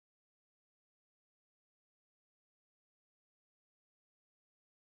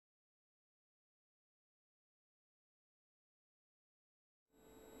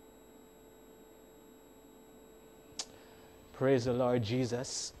Praise the Lord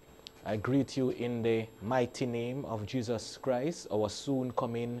Jesus. I greet you in the mighty name of Jesus Christ, our soon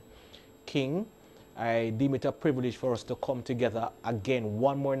coming King. I deem it a privilege for us to come together again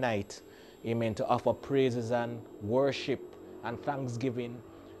one more night, amen, to offer praises and worship and thanksgiving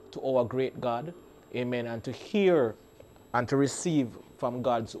to our great God, amen, and to hear and to receive from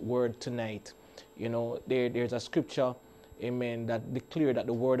God's word tonight. You know, there's a scripture, amen, that declares that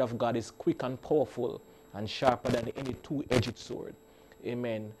the word of God is quick and powerful and sharper than any two-edged sword.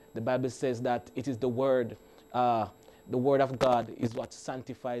 Amen. The Bible says that it is the word of God is what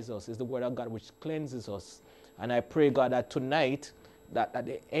sanctifies us. It's the word of God which cleanses us. And I pray, God, that tonight, that at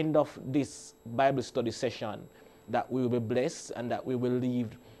the end of this Bible study session, that we will be blessed and that we will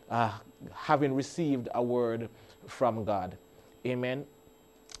leave having received a word from God. Amen.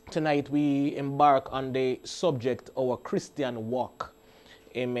 Tonight we embark on the subject, our Christian walk.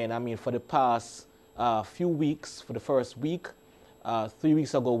 Amen. I mean, for the past few weeks, for the first week, 3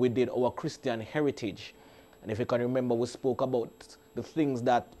 weeks ago, we did our Christian heritage. And if you can remember, we spoke about the things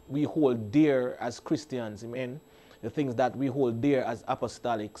that we hold dear as Christians, amen. The things that we hold dear as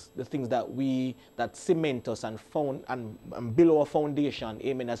apostolics, the things that cement us and build our foundation,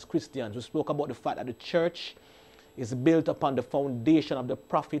 amen, as Christians. We spoke about the fact that the church is built upon the foundation of the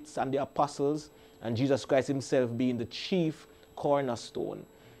prophets and the apostles, and Jesus Christ himself being the chief cornerstone.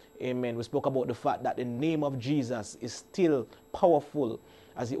 Amen. We spoke about the fact that the name of Jesus is still powerful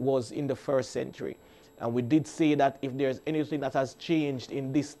as it was in the first century. And we did say that if there's anything that has changed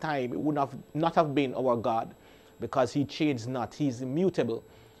in this time, it would not have been our God, because he changed not. He's immutable.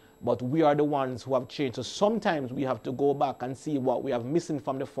 But we are the ones who have changed. So sometimes we have to go back and see what we have missing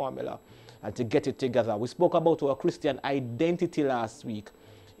from the formula and to get it together. We spoke about our Christian identity last week.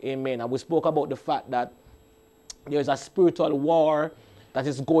 Amen. And we spoke about the fact that there's a spiritual war that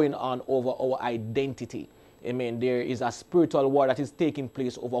is going on over our identity. Amen. There is a spiritual war that is taking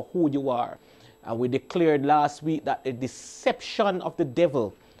place over who you are. And we declared last week that the deception of the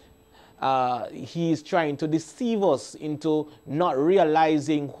devil, he is trying to deceive us into not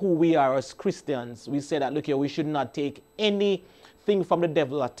realizing who we are as Christians. We said that, look here, we should not take anything from the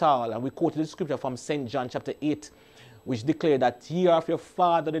devil at all. And we quoted the scripture from St. John chapter 8, which declared that ye are of your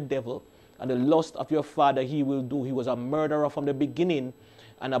father the devil, and the lust of your father he will do. He was a murderer from the beginning,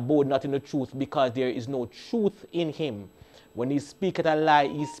 and abode not in the truth, because there is no truth in him. When he speaketh a lie,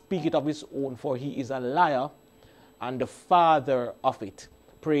 he speaketh of his own, for he is a liar and the father of it.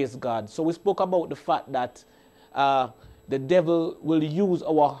 Praise God. So we spoke about the fact that the devil will use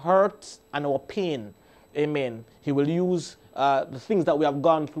our hurt and our pain. Amen. He will use the things that we have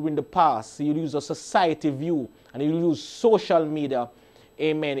gone through in the past. He will use a society view, and he will use social media,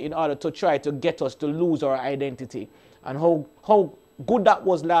 amen, in order to try to get us to lose our identity. And how good that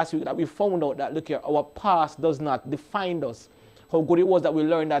was last week that we found out that, look here, our past does not define us. How good it was that we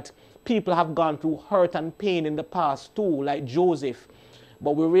learned that people have gone through hurt and pain in the past too, like Joseph.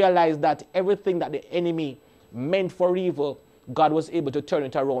 But we realized that everything that the enemy meant for evil, God was able to turn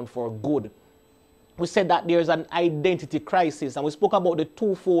it around for good. We said that there's an identity crisis, and we spoke about the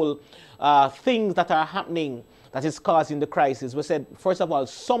twofold things that are happening that is causing the crisis. We said, first of all,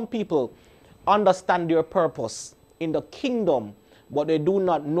 some people understand their purpose in the kingdom, but they do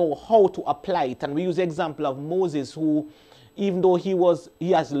not know how to apply it. And we use the example of Moses, who, even though he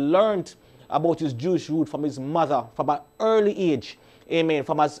has learned about his Jewish root from his mother from an early age, amen,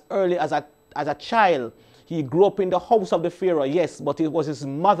 from as early as a child. He grew up in the house of the Pharaoh, yes, but it was his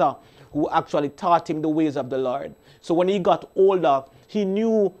mother who actually taught him the ways of the Lord. So when he got older, he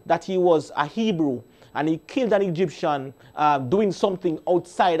knew that he was a Hebrew, and he killed an Egyptian doing something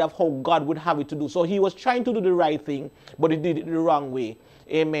outside of how God would have it to do. So he was trying to do the right thing, but he did it the wrong way.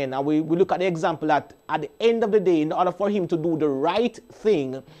 Amen. And we look at the example that at the end of the day, in order for him to do the right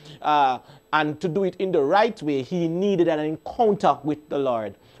thing and to do it in the right way, he needed an encounter with the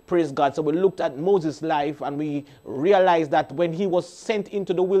Lord. Praise God. So we looked at Moses' life, and we realized that when he was sent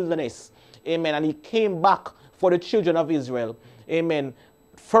into the wilderness, amen, and he came back for the children of Israel, amen,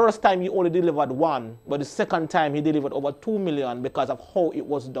 first time he only delivered one, but the second time he delivered over 2 million because of how it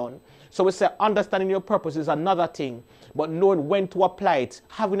was done. So we say understanding your purpose is another thing, but knowing when to apply it,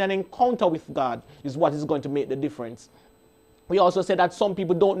 having an encounter with God is what is going to make the difference. We also said that some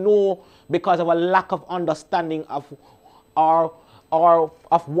people don't know because of a lack of understanding of what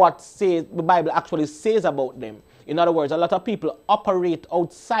the Bible actually says about them. In other words, a lot of people operate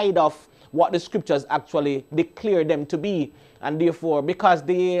outside of what the scriptures actually declare them to be. And therefore, because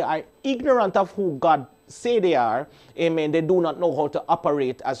they are ignorant of who God say they are, amen, they do not know how to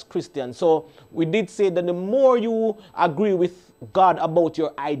operate as Christians. So we did say that the more you agree with God about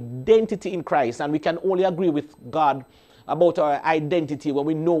your identity in Christ, and we can only agree with God about our identity, when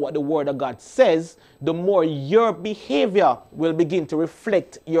we know what the Word of God says, the more your behavior will begin to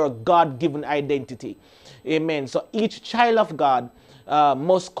reflect your God-given identity. Amen. So each child of God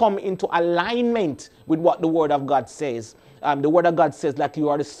must come into alignment with what the Word of God says. The Word of God says that you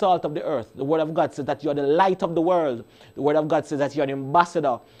are the salt of the earth. The Word of God says that you are the light of the world. The Word of God says that you are an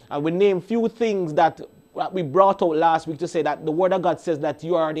ambassador. And we name few things that we brought out last week to say that the Word of God says that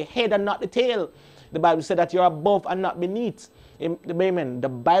you are the head and not the tail. The Bible said that you are above and not beneath. Amen. The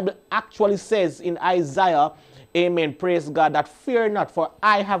Bible actually says in Isaiah, amen, praise God, that fear not, for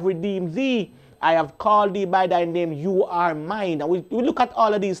I have redeemed thee. I have called thee by thy name, you are mine. And we look at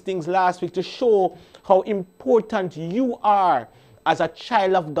all of these things last week to show how important you are as a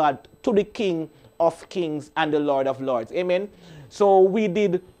child of God to the King of Kings and the Lord of Lords. Amen. So we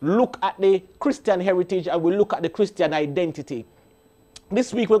did look at the Christian heritage and we look at the Christian identity.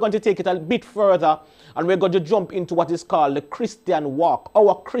 This week we're going to take it a bit further and we're going to jump into what is called the Christian walk,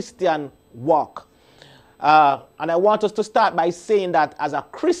 our Christian walk. And I want us to start by saying that as a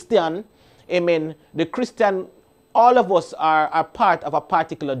Christian, amen, the Christian, all of us are part of a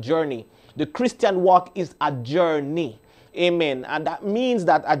particular journey. The Christian walk is a journey. Amen. And that means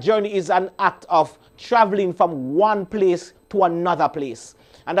that a journey is an act of traveling from one place to another place.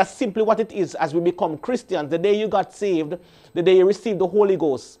 And that's simply what it is as we become Christians. The day you got saved, the day you received the Holy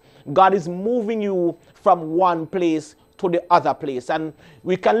Ghost, God is moving you from one place to the other place. And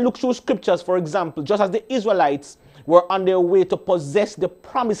we can look through scriptures, for example, just as the Israelites were on their way to possess the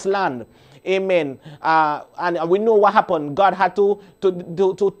promised land. Amen. And we know what happened. God had to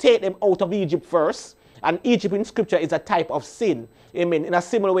take them out of Egypt first. And Egypt in scripture is a type of sin. Amen. In a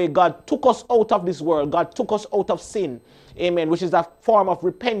similar way, God took us out of this world. God took us out of sin. Amen. Which is a form of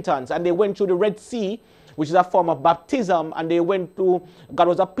repentance. And they went through the Red Sea, which is a form of baptism. And they went through, God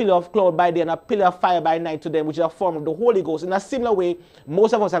was a pillar of cloud by day and a pillar of fire by night to them, which is a form of the Holy Ghost. In a similar way,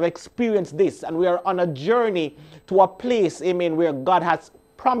 most of us have experienced this. And we are on a journey to a place, amen, where God has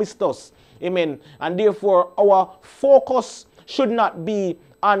promised us. Amen. And therefore, our focus should not be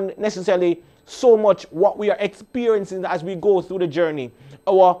on necessarily so much what we are experiencing as we go through the journey.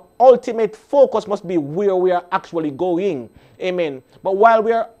 Our ultimate focus must be where we are actually going. Amen. But while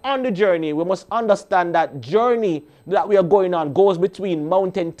we are on the journey, we must understand that journey that we are going on goes between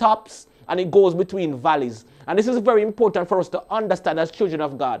mountain tops and it goes between valleys. And this is very important for us to understand as children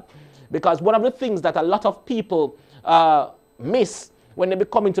of God. Because one of the things that a lot of people miss when they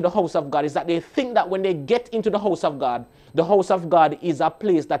come into the house of God is that they think that when they get into the house of God is a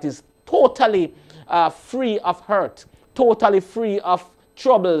place that is totally free of hurt, totally free of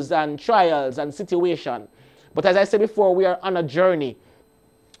troubles and trials and situation. But as I said before, we are on a journey.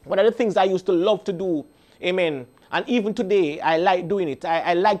 One of the things I used to love to do, amen, and even today I like doing it.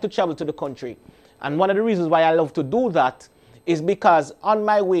 I like to travel to the country. And one of the reasons why I love to do that is because on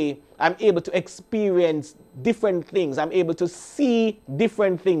my way, I'm able to experience different things. I'm able to see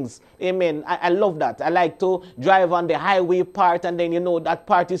different things. Amen. I love that. I like to drive on the highway part and then, you know, that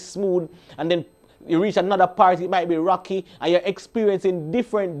part is smooth. And then you reach another part, it might be rocky. And you're experiencing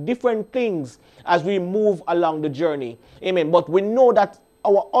different things as we move along the journey. Amen. But we know that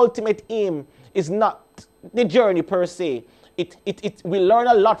our ultimate aim is not the journey per se. We learn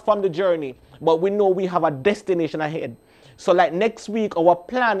a lot from the journey, but we know we have a destination ahead. So like next week, our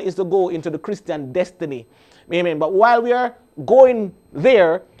plan is to go into the Christian destiny. Amen. But while we are going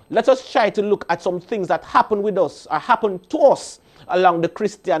there, let us try to look at some things that happen with us or happen to us along the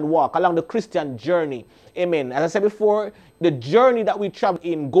Christian walk, along the Christian journey. Amen. As I said before, the journey that we travel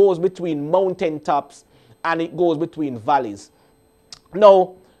in goes between mountain tops and it goes between valleys.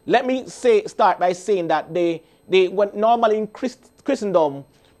 Now, let me start by saying that normally in Christendom,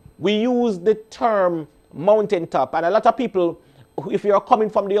 we use the term mountaintop, and a lot of people, if you're coming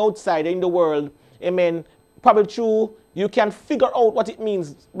from the outside in the world, amen, probably true, you can figure out what it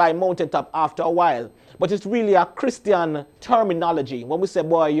means by mountaintop after a while. But it's really a Christian terminology. When we say,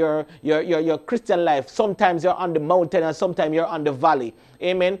 boy, your Christian life, sometimes you're on the mountain and sometimes you're on the valley.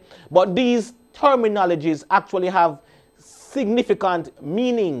 Amen. But these terminologies actually have significant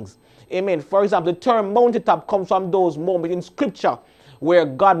meanings. Amen. For example, the term mountaintop comes from those moments in scripture where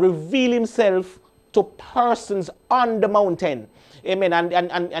God revealed himself to persons on the mountain. Amen.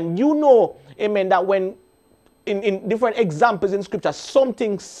 And you know, amen, that when in different examples in scripture,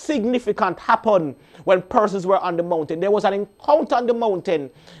 something significant happened when persons were on the mountain. There was an encounter on the mountain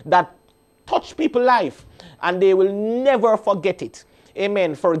that touched people's life and they will never forget it.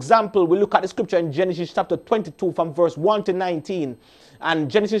 Amen. For example, we look at the scripture in Genesis chapter 22 from verse 1 to 19. And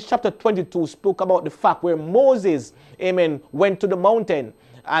Genesis chapter 22 spoke about the fact where Moses, amen, went to the mountain.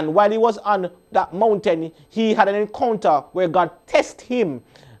 And while he was on that mountain, he had an encounter where God tested him,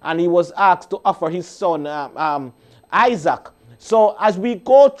 and he was asked to offer his son Isaac. So as we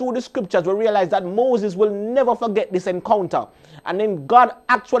go through the scriptures, we realize that Moses will never forget this encounter. And then God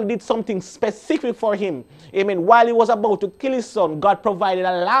actually did something specific for him. Amen. While he was about to kill his son, God provided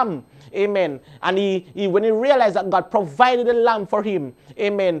a lamb. Amen. And when he realized that God provided a lamb for him,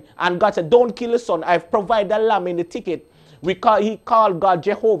 amen, and God said, don't kill his son, I've provided a lamb in the ticket. He called God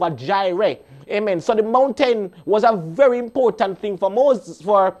Jehovah Jireh. Amen. So the mountain was a very important thing for Moses,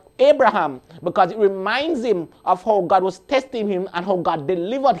 for Abraham, because it reminds him of how God was testing him and how God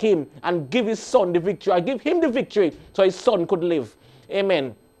delivered him and give his son the victory, or give him the victory so his son could live.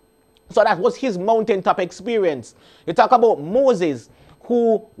 Amen. So that was his mountaintop experience. You talk about Moses,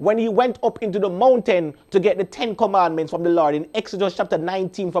 who, when he went up into the mountain to get the 10 commandments from the Lord in Exodus chapter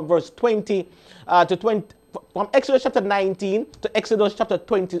 19 from verse 20 to 20, from Exodus chapter 19 to Exodus chapter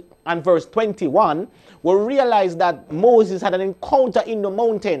 20 and verse 21, we realize that Moses had an encounter in the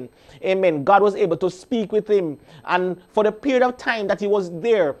mountain. Amen. God was able to speak with him. And for the period of time that he was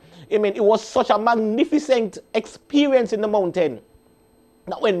there, amen, it was such a magnificent experience in the mountain.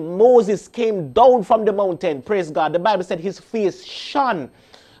 Now, when Moses came down from the mountain, praise God, the Bible said his face shone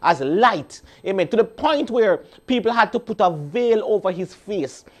as light, amen, to the point where people had to put a veil over his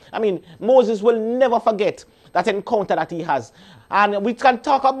face. I mean, Moses will never forget that encounter that he has. And we can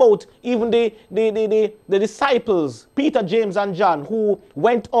talk about even the disciples, Peter, James, and John, who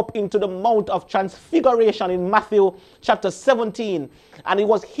went up into the Mount of Transfiguration in Matthew chapter 17. And it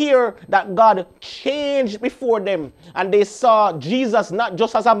was here that God changed before them. And they saw Jesus not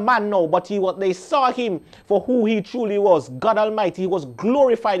just as a man now, but they saw him for who he truly was, God Almighty. He was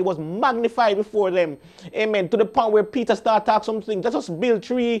glorified, he was magnified before them. Amen. To the point where Peter started talking something, let us build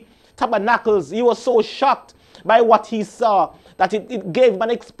 3 tabernacles. He was so shocked by what he saw that it gave him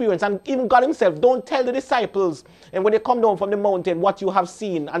an experience. And even God himself, don't tell the disciples, and when they come down from the mountain, what you have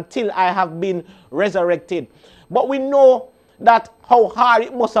seen until I have been resurrected. But we know that how hard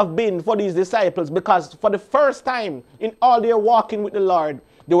it must have been for these disciples, because for the first time in all their walking with the Lord,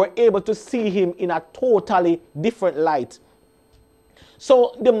 they were able to see him in a totally different light.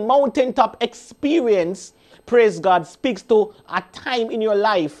 So the mountaintop experience, praise God, speaks to a time in your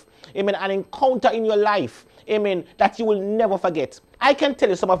life, amen, an encounter in your life, amen, that you will never forget. I can tell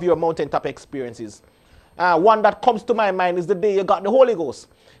you some of your mountaintop experiences. One that comes to my mind is the day you got the Holy Ghost.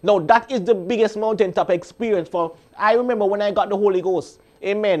 Now, that is the biggest mountaintop experience. I remember when I got the Holy Ghost,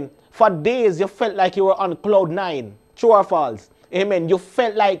 amen, for days you felt like you were on cloud 9, true or false, amen. You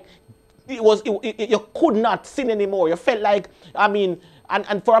felt like you could not sin anymore. You felt like, I mean,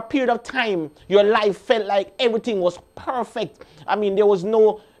 and for a period of time, your life felt like everything was perfect. I mean, there was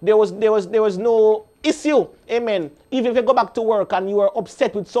no issue. Amen. Even if you go back to work and you are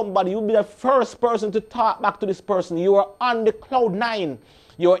upset with somebody, you'll be the first person to talk back to this person. You are on the cloud 9.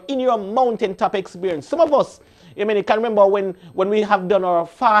 You're in your mountaintop experience. Some of us, I mean, you can remember when we have done our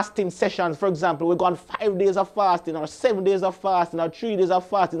fasting sessions, for example, we've gone 5 days of fasting, or 7 days of fasting, or 3 days of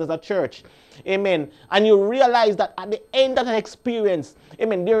fasting as a church. Amen. And you realize that at the end of that experience,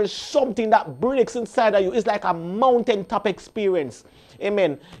 amen, there is something that breaks inside of you. It's like a mountaintop experience.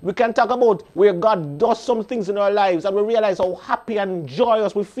 Amen. We can talk about where God does some things in our lives and we realize how happy and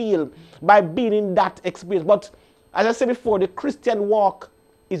joyous we feel by being in that experience. But as I said before, the Christian walk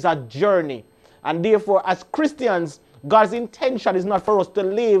is a journey. And therefore, as Christians, God's intention is not for us to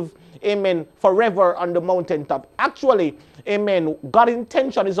live, amen, forever on the mountaintop. Actually, amen, God's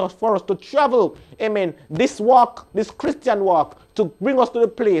intention is for us to travel, amen, this walk, this Christian walk, to bring us to the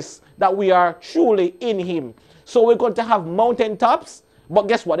place that we are truly in him. So we're going to have mountaintops, but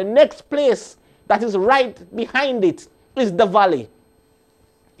guess what? The next place that is right behind it is the valley.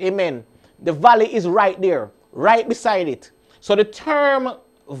 Amen. The valley is right there, right beside it. So the term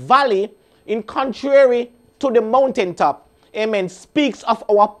valley, in contrary to the mountaintop, amen, speaks of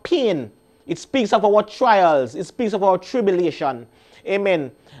our pain. It speaks of our trials. It speaks of our tribulation.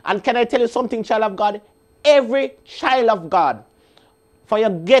 Amen. And can I tell you something, child of God? Every child of God, for you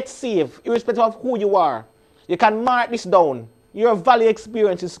get saved, irrespective of who you are, you can mark this down. Your valley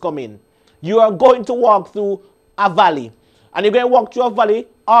experience is coming. You are going to walk through a valley. And you're going to walk through a valley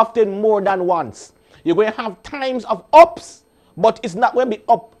often more than once. You're going to have times of ups, but it's not going to be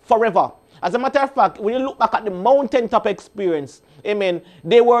up forever. As a matter of fact, when you look back at the mountaintop experience, amen,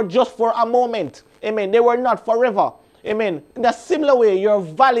 they were just for a moment. Amen. They were not forever. Amen. In a similar way, your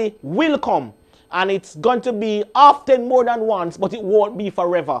valley will come. And it's going to be often more than once, but it won't be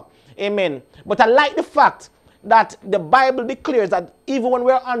forever. Amen. But I like the fact that the Bible declares that even when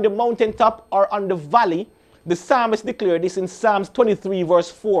we're on the mountaintop or on the valley, the psalmist declared this in Psalms 23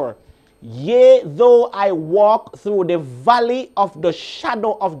 verse 4. Yea, though I walk through the valley of the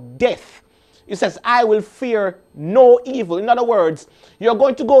shadow of death. It says, I will fear no evil. In other words, you're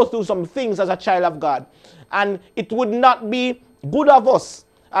going to go through some things as a child of God. And it would not be good of us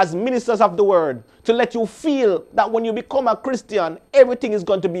as ministers of the word to let you feel that when you become a Christian, everything is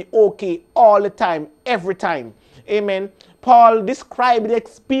going to be okay all the time, every time. Amen. Paul described the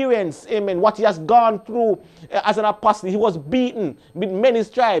experience, amen, what he has gone through as an apostle. He was beaten with many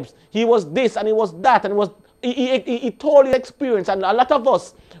stripes. He was this and he was that, and he told his experience. And a lot of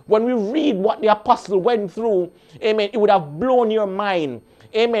us, when we read what the apostle went through, amen, it would have blown your mind.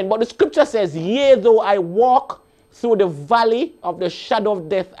 Amen. But the scripture says, yea, though I walk through the valley of the shadow of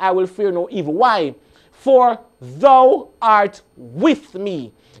death, I will fear no evil. Why? For thou art with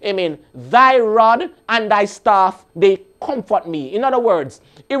me. Amen. Thy rod and thy staff, they comfort me. In other words,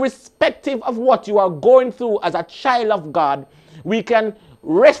 irrespective of what you are going through as a child of God, we can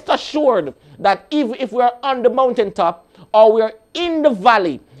rest assured that even if we are on the mountaintop or we are in the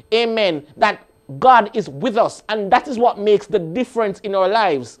valley, amen, that God is with us. And that is what makes the difference in our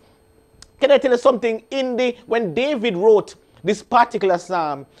lives. Can I tell you something? When David wrote this particular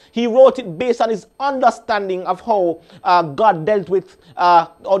psalm, he wrote it based on his understanding of how God dealt with,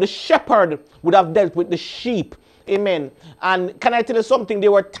 or the shepherd would have dealt with the sheep. Amen. And can I tell you something?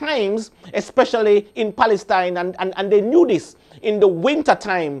 There were times, especially in Palestine, and they knew this. In the winter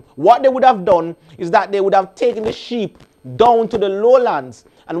time, what they would have done is that they would have taken the sheep down to the lowlands.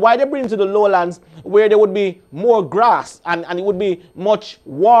 And why they bring to the lowlands, where there would be more grass and it would be much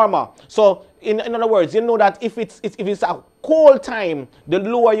warmer. So in other words, you know that if it's a cold time, the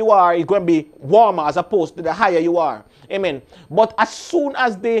lower you are, it's going to be warmer as opposed to the higher you are. Amen. But as soon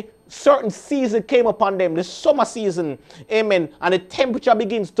as the certain season came upon them, the summer season, amen, and the temperature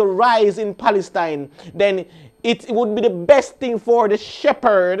begins to rise in Palestine, then it would be the best thing for the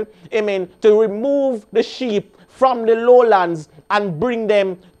shepherd, amen, to remove the sheep from the lowlands and bring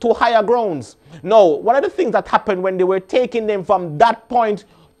them to higher grounds. Now, one of the things that happened when they were taking them from that point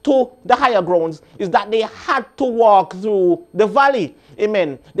to the higher grounds is that they had to walk through the valley.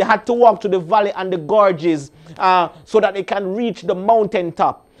 Amen. They had to walk through the valley and the gorges so that they can reach the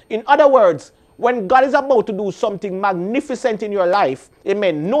mountaintop. In other words, when God is about to do something magnificent in your life,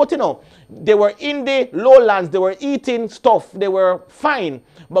 amen, note, they were in the lowlands, they were eating stuff, they were fine.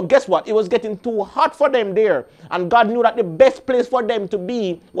 But guess what? It was getting too hot for them there. And God knew that the best place for them to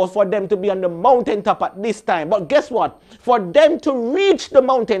be was for them to be on the mountaintop at this time. But guess what? For them to reach the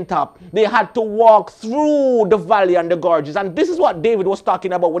mountaintop, they had to walk through the valley and the gorges. And this is what David was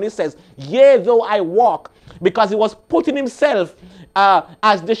talking about when he says, yea, though I walk, because he was putting himself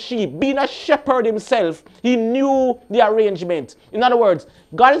as the sheep, being a shepherd himself. He knew the arrangement. In other words,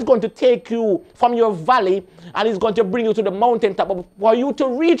 God is going to take you from your valley and he's going to bring you to the mountaintop. But for you to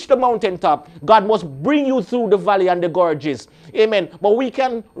reach the mountaintop, God must bring you through the valley and the gorges. Amen. But we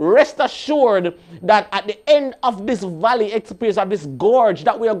can rest assured that at the end of this valley experience, of this gorge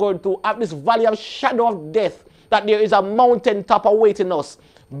that we are going through, at this valley of shadow of death, that there is a mountaintop awaiting us.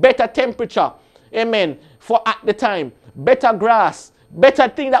 Better temperature. Amen. For at the time. Better grass, better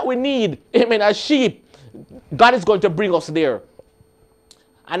thing that we need, amen, as sheep. God is going to bring us there.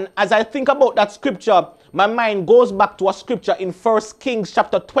 And as I think about that scripture, my mind goes back to a scripture in 1 Kings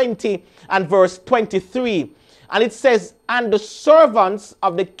chapter 20 and verse 23. And it says, and the servants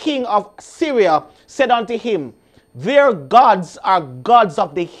of the king of Syria said unto him, their gods are gods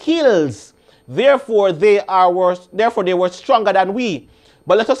of the hills, therefore they were stronger than we.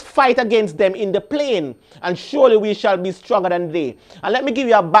 But let us fight against them in the plain, and surely we shall be stronger than they. And let me give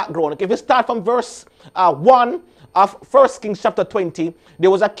you a background. If you start from verse 1 of 1 Kings chapter 20, there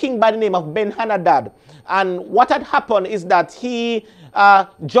was a king by the name of Ben-Hadad. And what had happened is that he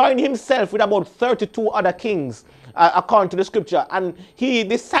joined himself with about 32 other kings, according to the scripture. And he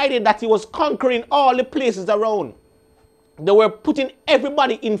decided that he was conquering all the places around. They were putting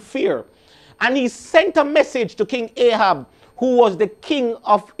everybody in fear. And he sent a message to King Ahab, who was the king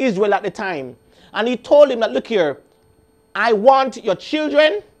of Israel at the time. And he told him that, look here, I want your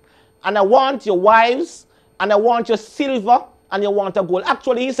children, and I want your wives, and I want your silver, and I want your gold.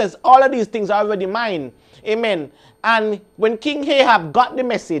 Actually, he says, all of these things are already mine. Amen. And when King Ahab got the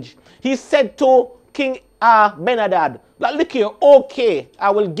message, he said to King Ben-Hadad, look here, okay,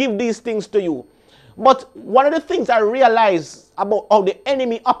 I will give these things to you. But one of the things I realize about how the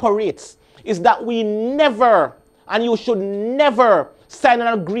enemy operates is that we never, and you should never sign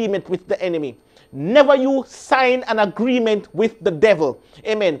an agreement with the enemy. Never you sign an agreement with the devil.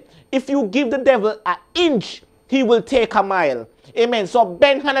 Amen. If you give the devil an inch, he will take a mile. Amen. So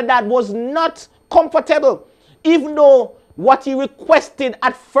Ben-Hadad was not comfortable. Even though what he requested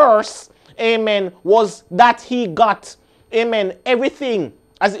at first, amen, was that he got, amen, everything,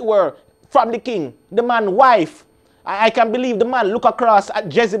 as it were, from the king, the man's wife. I can believe the man look across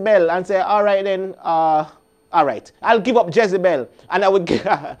at Jezebel and say, all right then, all right, I'll give up Jezebel, and I will give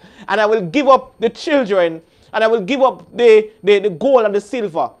up the children, and I will give up the gold and the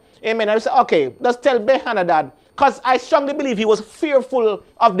silver. Amen. I will say, okay, let's tell Ben-Hadad, because I strongly believe he was fearful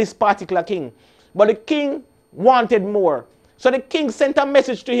of this particular king. But the king wanted more. So the king sent a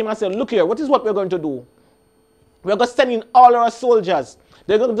message to him and said, look here, what is what we're going to do? We're going to send in all our soldiers.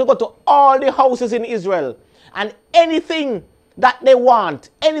 They're going to go to all the houses in Israel. And anything that they want,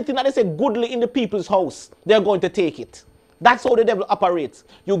 anything that they say goodly in the people's house, they're going to take it. That's how the devil operates.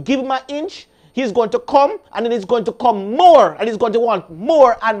 You give him an inch, he's going to come, and then he's going to come more, and he's going to want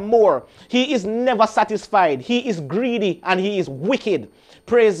more and more. He is never satisfied. He is greedy, and he is wicked.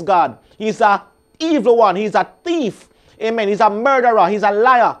 Praise God. He's an evil one. He's a thief. Amen. He's a murderer. He's a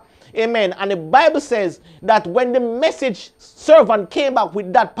liar. Amen. And the Bible says that when the message servant came back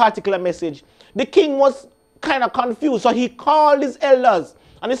with that particular message, the king was kind of confused. So he called his elders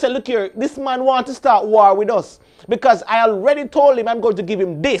and he said, look here, this man wants to start war with us because I already told him I'm going to give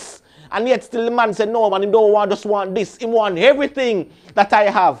him this. And yet still the man said, no, man, he don't just want this. He wants everything that I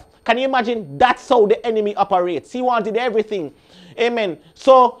have. Can you imagine? That's how the enemy operates. He wanted everything. Amen.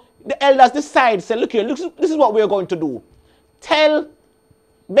 So the elders decide, say, look here, this is what we're going to do. Tell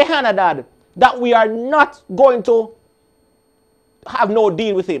Ben-Hadad that we are not going to have no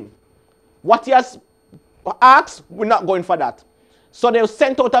deal with him. What he has asked, we're not going for that. So they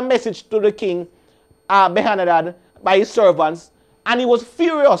sent out a message to the king, Ben-Hadad, by his servants, and he was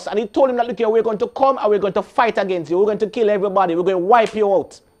furious, and he told him that, look here, we're going to come and we're going to fight against you. We're going to kill everybody. We're going to wipe you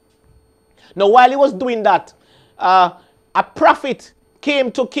out. Now, while he was doing that, a prophet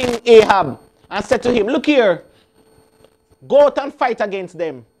came to King Ahab and said to him, look here, go out and fight against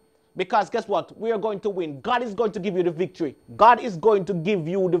them. Because guess what? We are going to win. God is going to give you the victory. God is going to give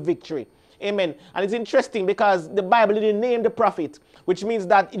you the victory. Amen. And it's interesting because the Bible didn't name the prophet, which means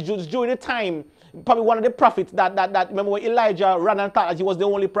that it was during the time, probably one of the prophets that remember when Elijah ran and thought that he was the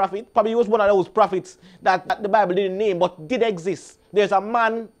only prophet? Probably he was one of those prophets that the Bible didn't name, but did exist. There's a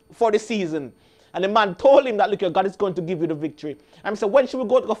man for the season. And the man told him that, look, God is going to give you the victory. And he said, when should we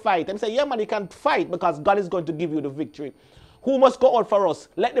go to fight? And he said, yeah, man, you can't fight because God is going to give you the victory. Who must go out for us?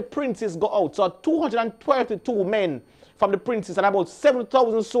 Let the princes go out. So 232 men from the princes and about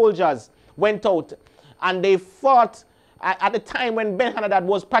 7,000 soldiers went out. And they fought at the time when Ben-Hadad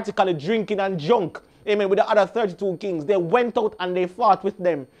was practically drinking and drunk. Amen. With the other 32 kings. They went out and they fought with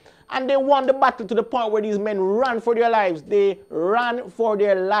them. And they won the battle to the point where these men ran for their lives. They ran for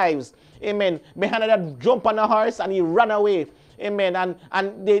their lives. Amen. Ben-Hadad jumped on a horse and he ran away. Amen.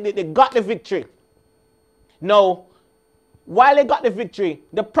 And they got the victory. Now, while they got the victory,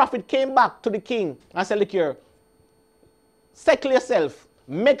 the prophet came back to the king and said, look here, settle yourself.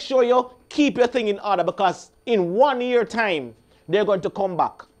 Make sure you keep your thing in order because in 1 year time, they're going to come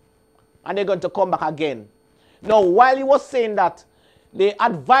back. And they're going to come back again. Now, while he was saying that, the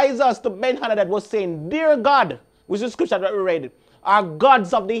advisors to Ben-Hadad was saying, dear God, which is the scripture that we read, are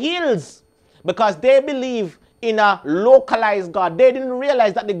gods of the hills. Because they believe in a localized God. They didn't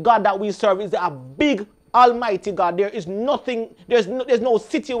realize that the God that we serve is a big Almighty God. There is nothing, there's no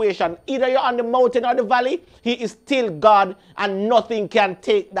situation. Either you're on the mountain or the valley, he is still God and nothing can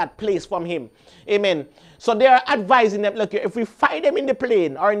take that place from him. Amen. So they are advising them, look, if we fight them in the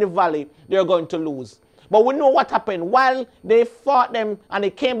plain or in the valley, they're going to lose. But we know what happened. While they fought them and they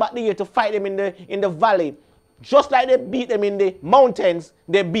came back here to fight them in the valley, just like they beat them in the mountains,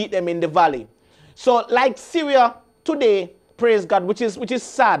 they beat them in the valley. So like Syria today, praise God, which is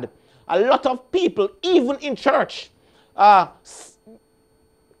sad. A lot of people, even in church,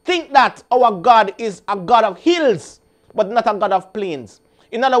 think that our God is a God of hills, but not a God of plains.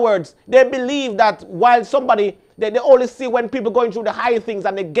 In other words, they believe that while somebody, they only see when people going through the high things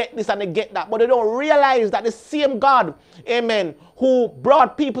and they get this and they get that, but they don't realize that the same God, amen, who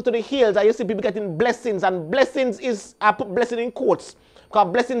brought people to the hills, and you see people getting blessings, and blessings is, I put blessing in quotes,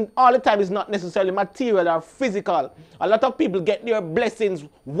 because blessing all the time is not necessarily material or physical. A lot of people get their blessings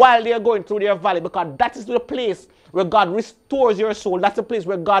while they are going through their valley, because that is the place where God restores your soul. That's the place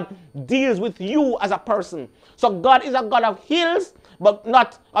where God deals with you as a person. So God is a God of hills, but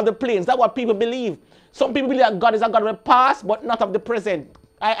not of the plains. That's what people believe. Some people believe that God is a God of the past, but not of the present.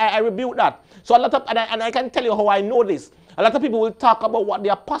 I rebuke that. So a lot of, and I can tell you how I know this. A lot of people will talk about what the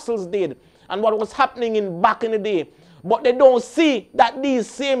apostles did and what was happening back in the day. But they don't see that these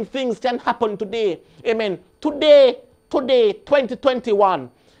same things can happen today. Amen. Today,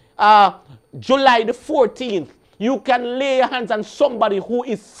 2021, July the 14th, you can lay your hands on somebody who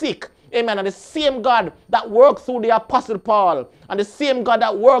is sick. Amen. And the same God that worked through the Apostle Paul, and the same God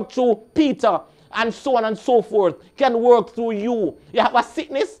that worked through Peter, and so on and so forth, can work through you. You have a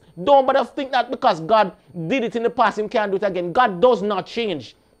sickness, don't bother think that because God did it in the past, He can't do it again. God does not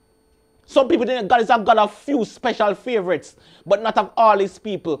change. Some people think God is a God of few special favorites, but not of all His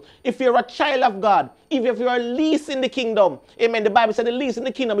people. If you're a child of God, even if you're least in the kingdom, amen, the Bible said the least in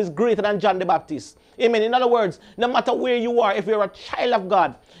the kingdom is greater than John the Baptist. Amen. In other words, no matter where you are, if you're a child of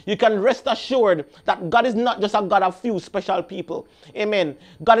God, you can rest assured that God is not just a God of few special people. Amen.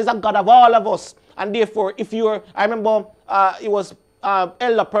 God is a God of all of us. And therefore, if you're, I remember it was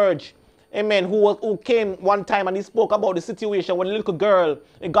Elder Purge, amen, who came one time and he spoke about the situation when a little girl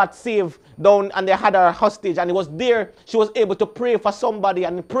got saved down and they had her hostage, and it was there she was able to pray for somebody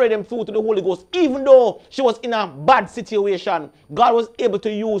and pray them through to the Holy Ghost. Even though she was in a bad situation, God was able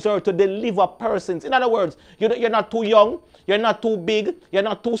to use her to deliver persons. In other words, you're not too young, you're not too big, you're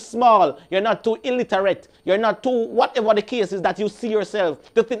not too small, you're not too illiterate, you're not too whatever the case is that you see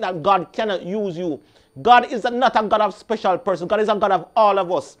yourself to think that God cannot use you. God is not a God of special person. God is a God of all of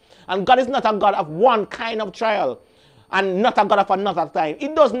us. And God is not a God of one kind of trial and not a God of another time.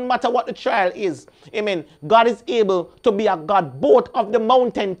 It doesn't matter what the trial is. Amen. God is able to be a God both of the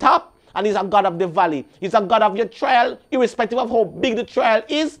mountaintop and He's a God of the valley. He's a God of your trial, irrespective of how big the trial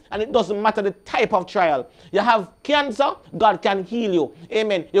is, and it doesn't matter the type of trial. You have cancer, God can heal you.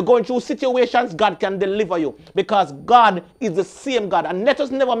 Amen. You're going through situations, God can deliver you, because God is the same God. And let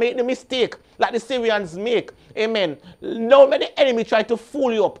us never make the mistake like the Syrians make. Amen. Don't let the enemy try to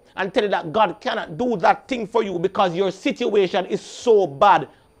fool you up and tell you that God cannot do that thing for you because your situation is so bad.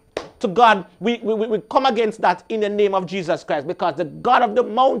 To God, we come against that in the name of Jesus Christ, because the God of the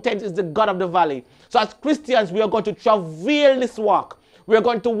mountains is the God of the valley. So as Christians, we are going to travail this walk. We are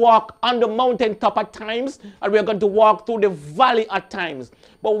going to walk on the mountaintop at times, and we are going to walk through the valley at times.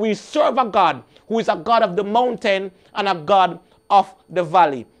 But we serve a God who is a God of the mountain and a God of the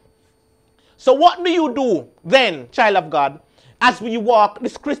valley. So what do you do then, child of God, as we walk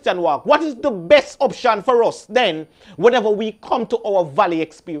this Christian walk? What is the best option for us then whenever we come to our valley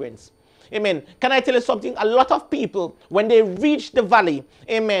experience? Amen. Can I tell you something? A lot of people, when they reach the valley,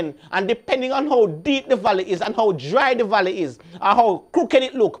 amen, and depending on how deep the valley is and how dry the valley is or how crooked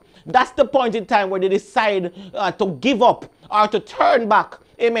it looks, that's the point in time where they decide to give up or to turn back.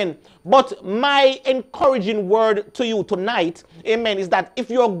 Amen. But my encouraging word to you tonight, amen, is that if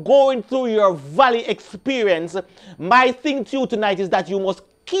you're going through your valley experience, my thing to you tonight is that you must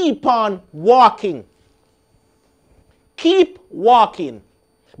keep on walking. Keep walking.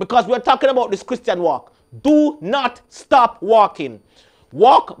 Because we're talking about this Christian walk. Do not stop walking.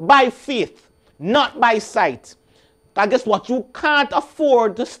 Walk by faith, not by sight. Because guess what? You can't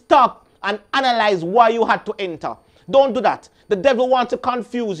afford to stop and analyze why you had to enter. Don't do that. The devil wants to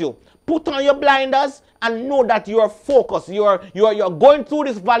confuse you. Put on your blinders and know that you are focused. You're going through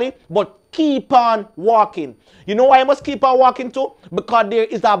this valley, but keep on walking. You know why you must keep on walking too? Because there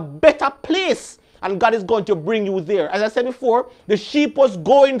is a better place, and God is going to bring you there. As I said before, the sheep was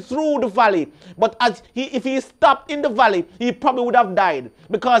going through the valley, but if he stopped in the valley, he probably would have died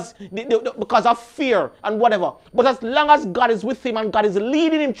because of fear and whatever. But as long as God is with him and God is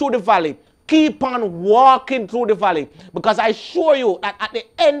leading him through the valley, keep on walking through the valley, because I assure you that at the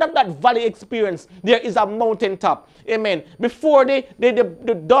end of that valley experience, there is a mountaintop. Amen. Before the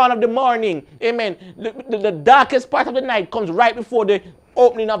dawn of the morning, amen, the darkest part of the night comes right before the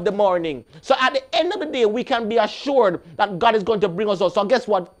opening of the morning. So at the end of the day, we can be assured that God is going to bring us out. So guess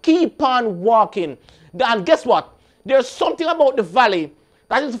what? Keep on walking. And guess what? There's something about the valley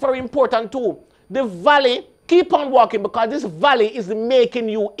that is very important too. The valley, keep on walking, because this valley is making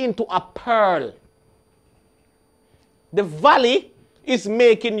you into a pearl. The valley is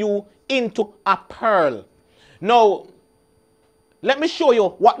making you into a pearl. Now, let me show you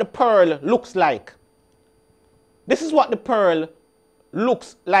what the pearl looks like. This is what the pearl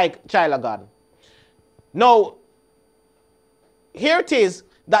looks like, child of God. Now, here it is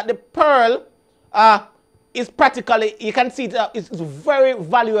that the pearl is practically, you can see it's very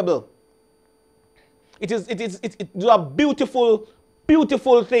valuable. It is a beautiful,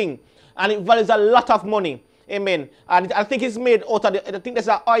 beautiful thing, and it values a lot of money. Amen. And I think it's made out of I think there's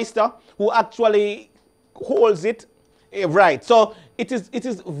an oyster who actually holds it. Right. So it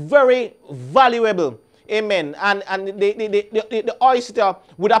is very valuable. Amen. And the oyster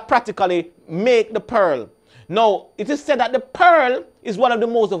would have practically make the pearl. Now, it is said that the pearl is one of the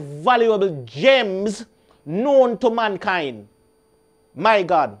most valuable gems known to mankind. My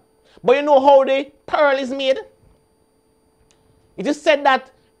God. But you know how the pearl is made? It is said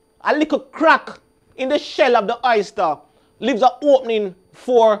that a little crack in the shell of the oyster leaves an opening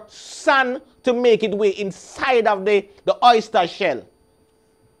for sun to make its way inside of the oyster shell.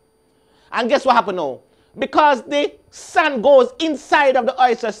 And guess what happened now? Because the sun goes inside of the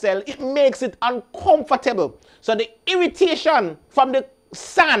oyster shell, it makes it uncomfortable. So the irritation from the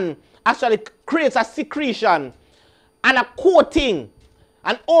sun actually creates a secretion and a coating.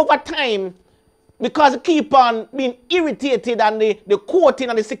 And over time, because it keeps on being irritated and the coating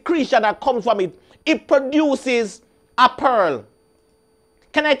and the secretion that comes from it, it produces a pearl.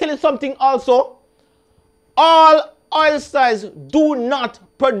 Can I tell you something also? All oysters do not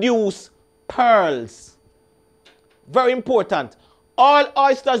produce pearls. Very important. All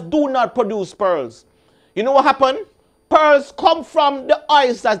oysters do not produce pearls. You know what happened? Pearls come from the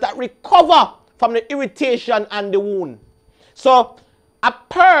oysters that recover from the irritation and the wound. So a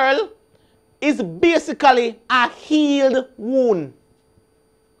pearl is basically a healed wound.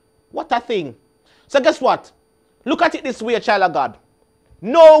 What a thing. So guess what? Look at it this way, child of God.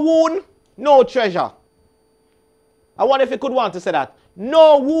 No wound, no treasure. I wonder if you could want to say that.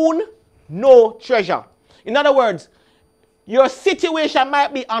 No wound, no treasure. In other words, your situation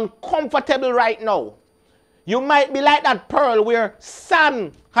might be uncomfortable right now. You might be like that pearl where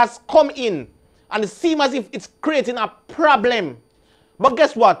sun has come in and it seems as if it's creating a problem. But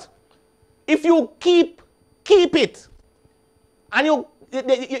guess what? If you keep it and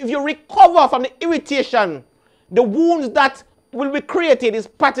if you recover from the irritation, the wounds that will be created is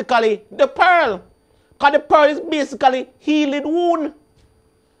practically the pearl. Because the pearl is basically healed wound.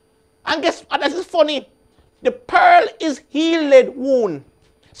 And guess what? This is funny. The pearl is healed wound.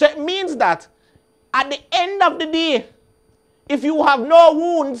 So it means that at the end of the day, if you have no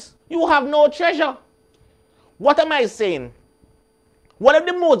wounds, you have no treasure. What am I saying? One of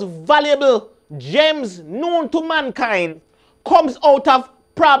the most valuable gems known to mankind comes out of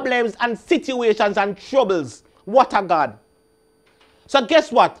problems and situations and troubles. What a God. So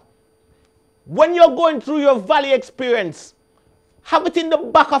guess what? When you're going through your valley experience, have it in the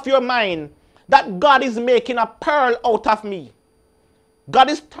back of your mind that God is making a pearl out of me. God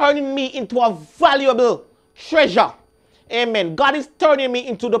is turning me into a valuable treasure. Amen. God is turning me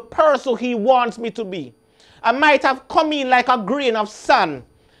into the person He wants me to be. I might have come in like a grain of sand,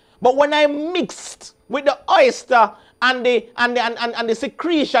 but when I mixed with the oyster and the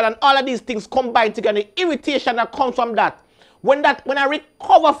secretion and all of these things combined together, the irritation that comes from that, when I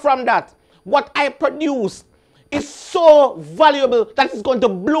recover from that, what I produce is so valuable that it's going to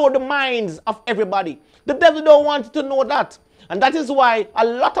blow the minds of everybody. The devil don't want you to know that. And that is why a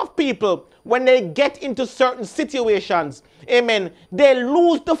lot of people, when they get into certain situations, amen, they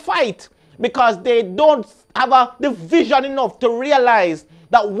lose the fight because they don't have the vision enough to realize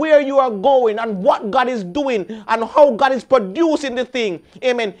that where you are going and what God is doing and how God is producing the thing,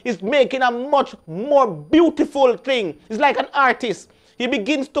 amen, is making a much more beautiful thing. It's like an artist. He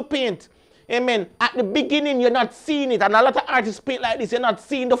begins to paint. Amen. At the beginning, you're not seeing it. And a lot of artists paint like this. You're not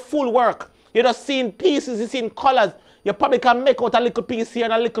seeing the full work. You're just seeing pieces. You're seeing colors. You probably can make out a little piece here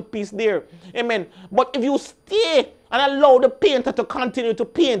and a little piece there. Amen. But if you stay and allow the painter to continue to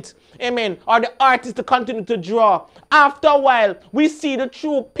paint, amen, or the artist to continue to draw, after a while, we see the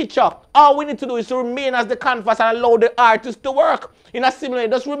true picture. All we need to do is to remain as the canvas and allow the artist to work. In a similar way,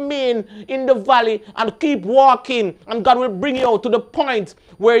 just remain in the valley and keep walking, and God will bring you out to the point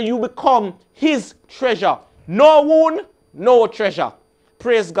where you become His treasure. No wound, no treasure.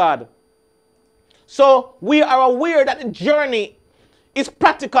 Praise God. So we are aware that the journey is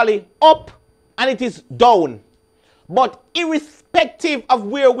practically up and it is down. But irrespective of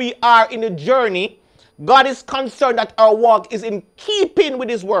where we are in the journey, God is concerned that our walk is in keeping with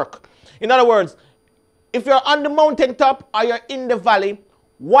His work. In other words, if you're on the mountaintop or you're in the valley,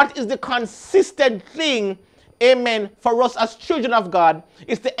 what is the consistent thing, amen, for us as children of God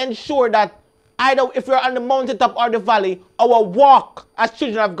is to ensure that either if you're on the mountaintop or the valley, our walk as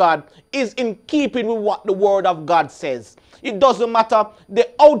children of God is in keeping with what the Word of God says. It doesn't matter the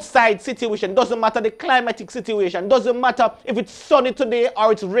outside situation, doesn't matter the climatic situation, doesn't matter if it's sunny today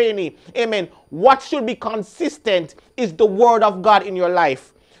or it's rainy. Amen. What should be consistent is the Word of God in your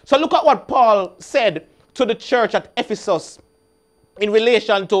life. So look at what Paul said to the church at Ephesus in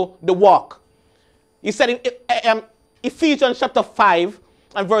relation to the walk. He said in Ephesians chapter 5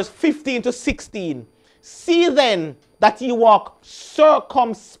 and verse 15 to 16, see then that ye walk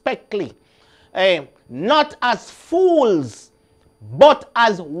circumspectly, not as fools, but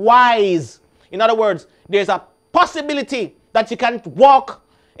as wise. In other words, there's a possibility that you can walk,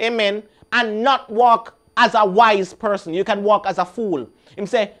 amen, and not walk as a wise person. You can walk as a fool. He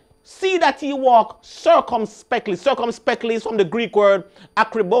say, See that ye walk circumspectly. Circumspectly is from the Greek word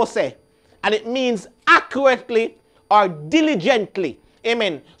akribose, and it means accurately or diligently.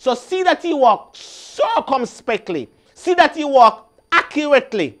 Amen. So see that ye walk circumspectly. See that ye walk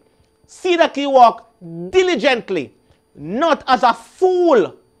accurately. See that ye walk diligently, not as a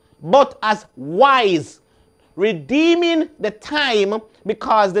fool, but as wise, redeeming the time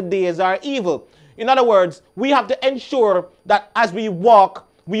because the days are evil. In other words, we have to ensure that as we walk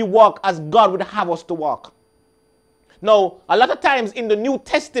as God would have us to walk. Now, a lot of times in the New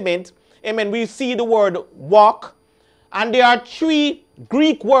Testament, amen, we see the word walk, and there are 3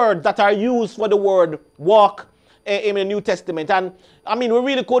 Greek words that are used for the word walk in the New Testament. And I mean, we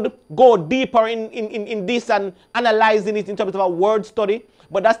really could go deeper in this and analyzing it in terms of a word study,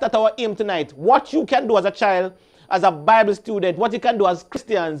 but that's not our aim tonight. What you can do as a child, as a Bible student, what you can do as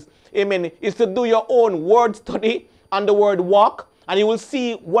Christians, amen, is to do your own word study on the word walk, and you will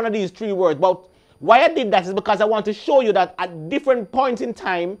see one of these 3 words. But why I did that is because I want to show you that at different points in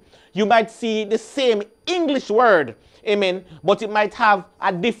time, you might see the same English word, amen, but it might have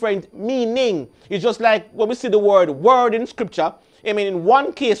a different meaning. It's just like when we see the word in scripture, amen, in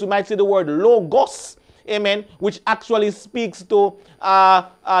one case we might see the word logos, amen, which actually speaks to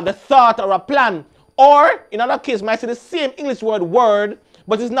the thought or a plan. Or in another case, we might see the same English word,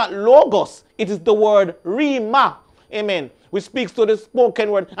 but it's not logos, it is the word rima, amen, which speaks to the spoken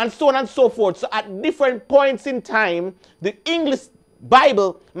word, and so on and so forth. So at different points in time, the English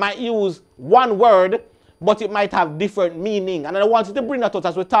Bible might use one word, but it might have different meaning. And I wanted to bring that out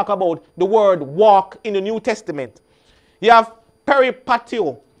as we talk about the word walk in the New Testament. You have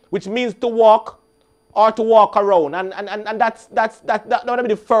peripatio, which means to walk or to walk around. And that would be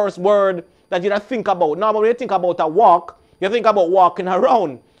the first word that you think about. Now, when you think about a walk, you think about walking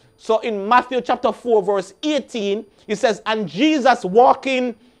around. So in Matthew chapter 4, verse 18, it says, and Jesus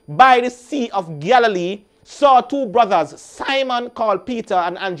walking by the Sea of Galilee saw 2 brothers, Simon called Peter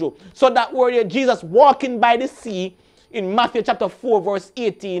and Andrew. So that word Jesus walking by the sea in Matthew chapter 4, verse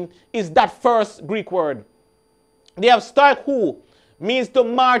 18 is that first Greek word. They have starku, means to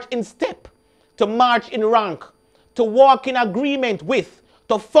march in step, to march in rank, to walk in agreement with,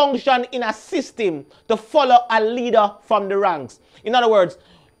 to function in a system, to follow a leader from the ranks. In other words,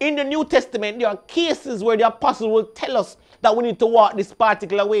 in the New Testament, there are cases where the apostle will tell us that we need to walk this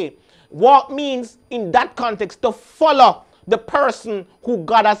particular way. Walk means, in that context, to follow the person who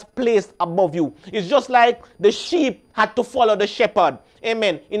God has placed above you. It's just like the sheep had to follow the shepherd.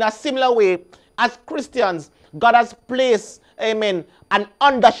 Amen. In a similar way, as Christians, God has placed, amen, an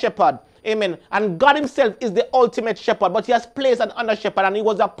under shepherd. Amen. And God himself is the ultimate shepherd, but he has placed an under shepherd. And it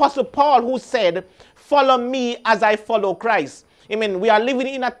was the Apostle Paul who said, follow me as I follow Christ. Amen. We are living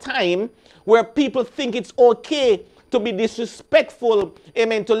in a time where people think it's okay to be disrespectful,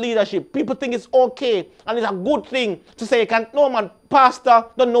 amen, to leadership. People think it's okay and it's a good thing to say, no man, pastor,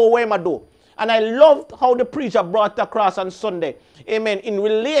 don't know where I do. And I loved how the preacher brought across on Sunday, amen, in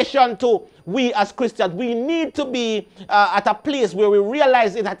relation to we as Christians. We need to be at a place where we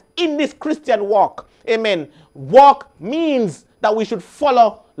realize that in this Christian walk, amen, walk means that we should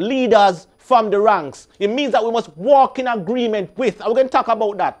follow leaders from the ranks. It means that we must walk in agreement with. And we're going to talk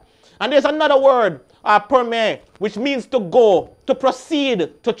about that. And there's another word, perme, which means to go, to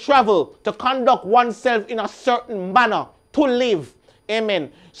proceed, to travel, to conduct oneself in a certain manner, to live.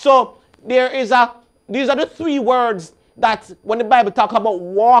 Amen. So these are the 3 words that when the Bible talks about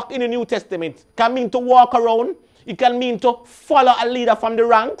walk in the New Testament, it can mean to walk around, it can mean to follow a leader from the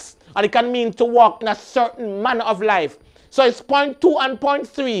ranks, and it can mean to walk in a certain manner of life. So it's point 2 and point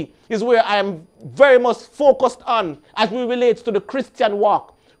 3 is where I am very much focused on as we relate to the Christian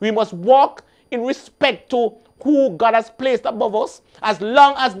walk. We must walk in respect to who God has placed above us, as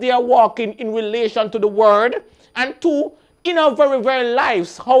long as they are walking in relation to the word, and 2, in our very, very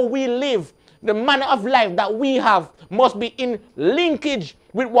lives, how we live, the manner of life that we have must be in linkage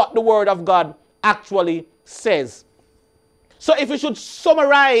with what the word of God actually says. So if we should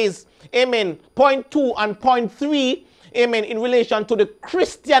summarize, amen, point 2 and point 3, amen, in relation to the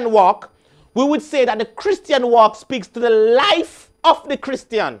Christian walk, we would say that the Christian walk speaks to the life of the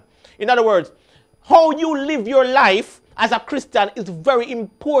Christian. In other words, how you live your life as a Christian is very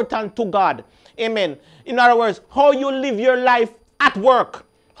important to God. Amen. In other words, how you live your life at work,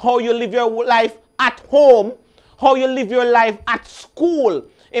 how you live your life at home, how you live your life at school.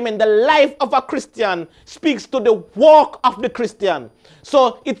 Amen. The life of a Christian speaks to the walk of the Christian.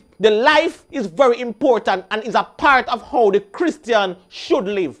 So the life is very important and is a part of how the Christian should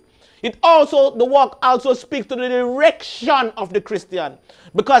live. The walk also speaks to the direction of the Christian.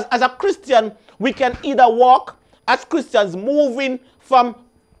 Because as a Christian, we can either walk as Christians moving from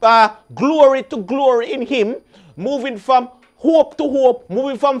glory to glory in him, moving from hope to hope,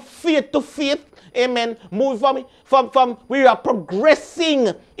 moving from faith to faith. Amen. Moving from we are progressing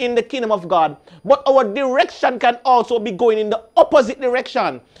in the kingdom of God. But our direction can also be going in the opposite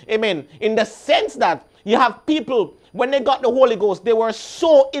direction. Amen. In the sense that you have people, when they got the Holy Ghost, they were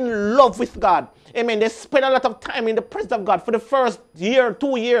so in love with God. Amen. They spent a lot of time in the presence of God for the first year,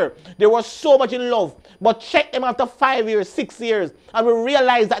 2 years. They were so much in love. But check them after 5 years, 6 years, and we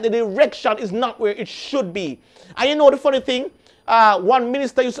realize that the direction is not where it should be. And you know the funny thing? One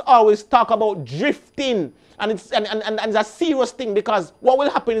minister used to always talk about drifting, and it's a serious thing, because what will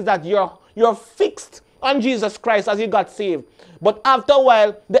happen is that you're fixed on Jesus Christ as you got saved. But after a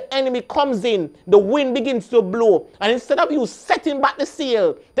while, the enemy comes in, the wind begins to blow, and instead of you setting back the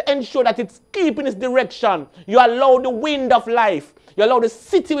sail to ensure that it's keeping its direction, you allow the wind of life, you allow the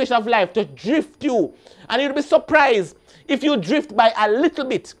situation of life to drift you. And you'll be surprised if you drift by a little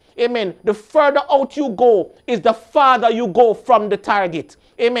bit. Amen. The further out you go is the farther you go from the target.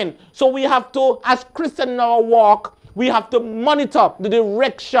 Amen. So we have to, as Christians in our walk, we have to monitor the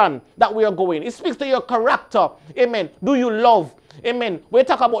direction that we are going. It speaks to your character. Amen. Do you love? Amen. We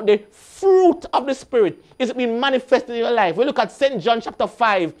talk about the fruit of the Spirit. Is it being manifested in your life? We look at St. John chapter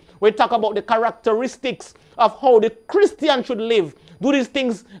 5. We talk about the characteristics of how the Christian should live. Do these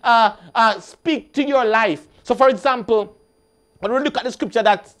things speak to your life? So for example, when we look at the scripture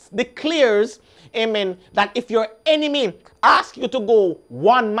that declares, amen, that if your enemy asks you to go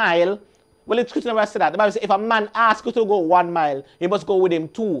 1 mile, well, the scripture never said that. The Bible says if a man asks you to go 1 mile, you must go with him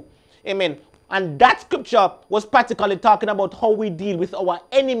 2. Amen. And that scripture was practically talking about how we deal with our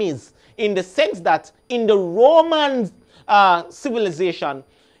enemies, in the sense that in the Roman civilization,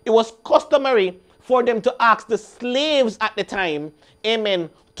 it was customary for them to ask the slaves at the time, amen,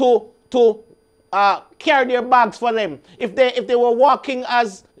 to carry their bags for them. If they were walking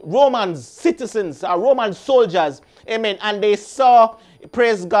as Roman citizens, Roman soldiers, amen, and they saw,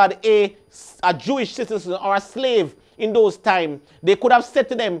 praise God, a Jewish citizen or a slave in those times, they could have said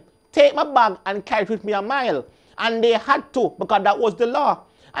to them, take my bag and carry it with me 1 mile. And they had to, because that was the law.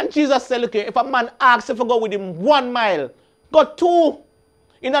 And Jesus said, look here, if a man asks if I go with him 1 mile, go 2.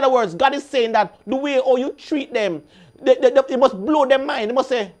 In other words, God is saying that the way how you treat them, they must blow their mind. They must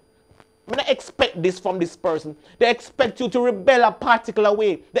say, I don't expect this from this person. They expect you to rebel a particular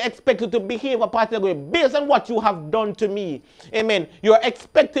way. They expect you to behave a particular way based on what you have done to me. Amen. You're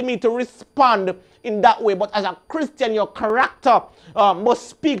expecting me to respond in that way. But as a Christian, your character must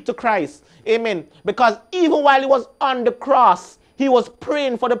speak to Christ. Amen. Because even while he was on the cross, he was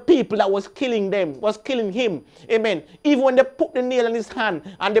praying for the people that was killing them, was killing him. Amen. Even when they put the nail in his hand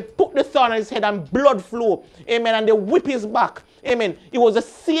and they put the thorn on his head and blood flew. Amen. And they whip his back. Amen. It was the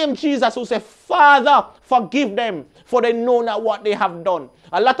same Jesus who said, Father, forgive them, for they know not what they have done.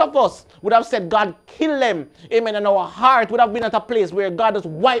 A lot of us would have said, God, kill them. Amen. And our heart would have been at a place where God has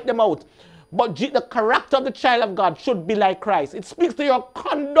wiped them out. But the character of the child of God should be like Christ. It speaks to your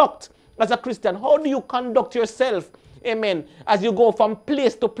conduct as a Christian. How do you conduct yourself? Amen. As you go from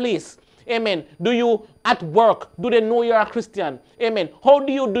place to place. Amen. Do you at work? Do they know you're a Christian? Amen. How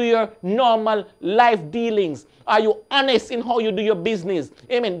do you do your normal life dealings? Are you honest in how you do your business?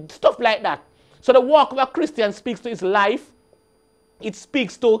 Amen. Stuff like that. So the walk of a Christian speaks to his life. It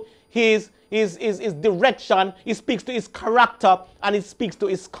speaks to his direction. It speaks to his character. And it speaks to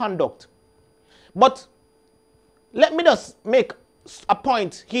his conduct. But let me just make a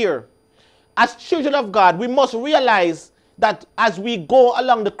point here. As children of God, we must realize that as we go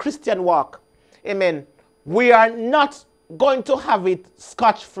along the Christian walk, amen, we are not going to have it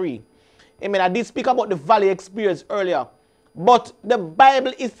scotch-free. Amen. I did speak about the valley experience earlier, but the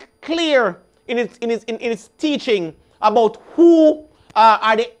Bible is clear in its teaching about who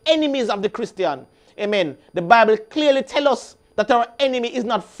are the enemies of the Christian. Amen. The Bible clearly tells us that our enemy is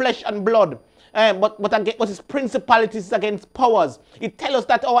not flesh and blood, but it's principalities against powers. It tells us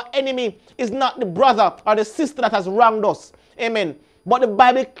that our enemy is not the brother or the sister that has wronged us. Amen. But the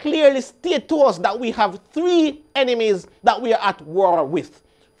Bible clearly states to us that we have 3 enemies that we are at war with.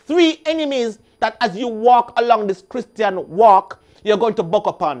 3 enemies that as you walk along this Christian walk, you're going to buck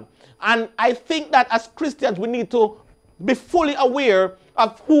upon. And I think that as Christians, we need to be fully aware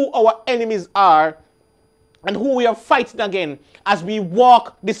of who our enemies are and who we are fighting against as we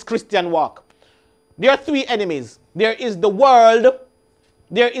walk this Christian walk. There are 3 enemies. There is the world,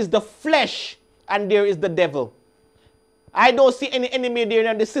 there is the flesh, and there is the devil. I don't see any enemy there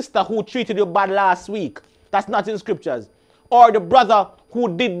in the sister who treated you bad last week. That's not in scriptures. Or the brother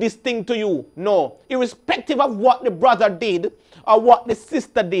who did this thing to you. No. Irrespective of what the brother did or what the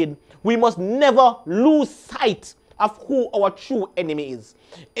sister did, we must never lose sight of who our true enemy is.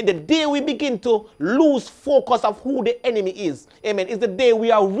 In the day we begin to lose focus of who the enemy is, amen, is the day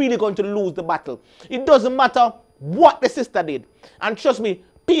we are really going to lose the battle. It doesn't matter what the sister did. And trust me,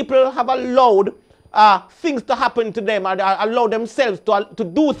 people have allowed things to happen to them, and allow themselves to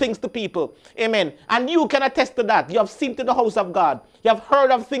do things to people. Amen. And you can attest to that. You have seen to the house of God. You have heard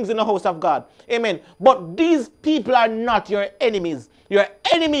of things in the house of God. Amen. But these people are not your enemies. Your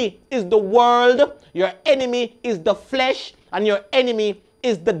enemy is the world. Your enemy is the flesh. And your enemy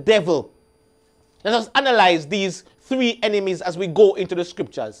is the devil. Let us analyze these three enemies as we go into the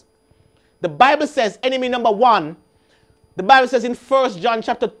scriptures. The Bible says enemy number one. The Bible says in 1 John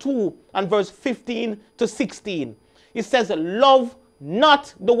chapter 2 and verse 15 to 16. It says, love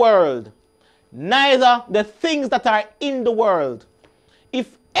not the world, neither the things that are in the world.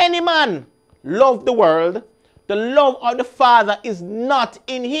 If any man love the world, the love of the Father is not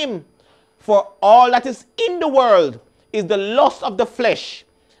in him. For all that is in the world is the lust of the flesh,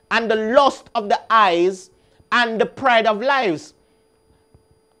 and the lust of the eyes, and the pride of life,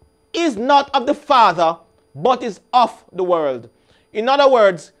 is not of the Father, but is of the world. In other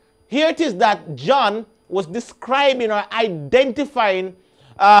words, here it is that John was describing or identifying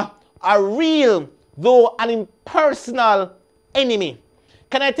a real, though an impersonal enemy.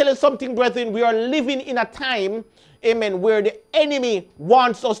 Can I tell you something, brethren? We are living in a time, amen, where the enemy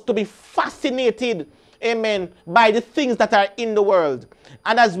wants us to be fascinated, amen, by the things that are in the world.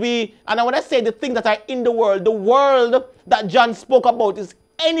 And I want to say the things that are in the world that John spoke about is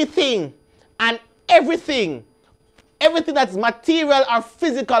anything and everything that's material or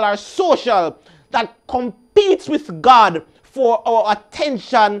physical or social that competes with God for our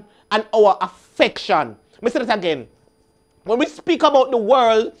attention and our affection. Let me say that again. When we speak about the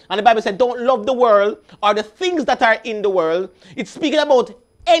world, and the Bible said don't love the world or the things that are in the world, it's speaking about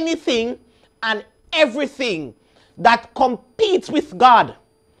anything and everything that competes with God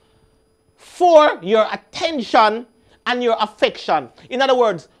for your attention and your affection. In other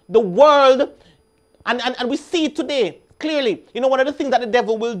words, the world, and we see it today clearly. You know, one of the things that the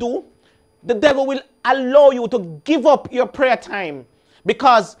devil will do, the devil will allow you to give up your prayer time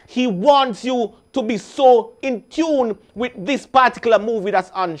because he wants you to be so in tune with this particular movie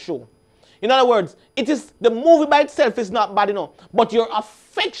that's on show. In other words, the movie by itself is not bad enough, but your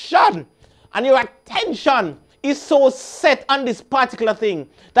affection and your attention is so set on this particular thing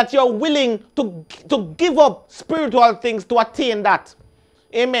that you're willing to give up spiritual things to attain that.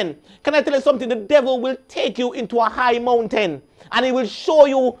 Amen. Can I tell you something? The devil will take you into a high mountain and he will show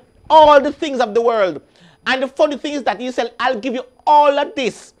you all the things of the world. And the funny thing is that he said, I'll give you all of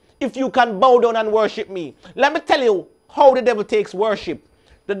this if you can bow down and worship me. Let me tell you how the devil takes worship.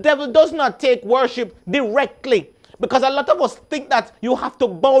 The devil does not take worship directly, because a lot of us think that you have to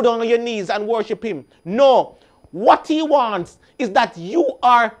bow down on your knees and worship him. No. What he wants is that you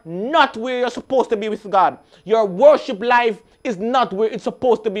are not where you're supposed to be with God. Your worship life is not where it's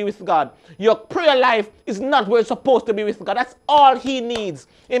supposed to be with God. Your prayer life is not where it's supposed to be with God. That's all he needs.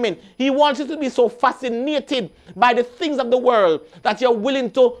 Amen. He wants you to be so fascinated by the things of the world that you're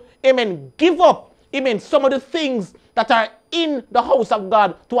willing to, amen, give up, amen, some of the things that are in the house of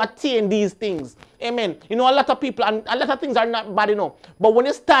God to attain these things. Amen. You know, a lot of people and a lot of things are not bad enough. But when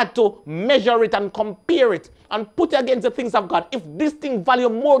you start to measure it and compare it and put it against the things of God, if this thing value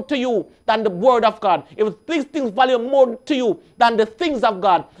more to you than the word of God, if these things value more to you than the things of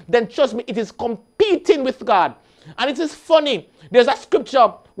God, then trust me, it is competing with God. And it is funny. There's a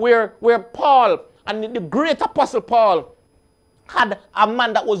scripture where Paul, and the great apostle Paul, had a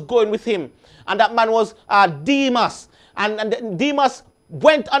man that was going with him. And that man was Demas. And Demas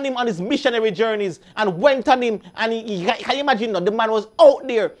went on him on his missionary journeys and went on him, and can you imagine, the man was out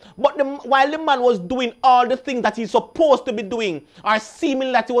there, but while the man was doing all the things that he's supposed to be doing, or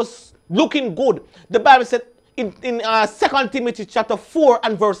seeming that he was looking good, the Bible said in 2 Timothy chapter 4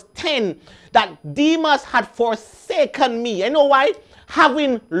 and verse 10 that Demas had forsaken me. You know why?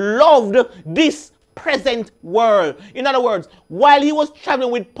 Having loved this present world. In other words, while he was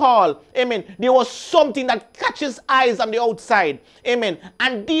traveling with Paul, amen, there was something that catches eyes on the outside, amen.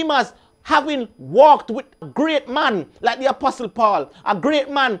 And Demas, having walked with a great man like the apostle Paul, a great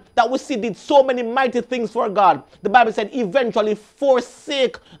man that we see did so many mighty things for God, the Bible said eventually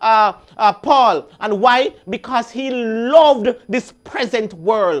forsake Paul. And why? Because he loved this present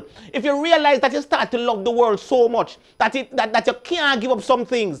world. If you realize that you start to love the world so much that you can't give up some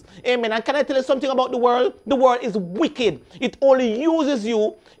things, amen. And can I tell you something about the world? The world is wicked. It only uses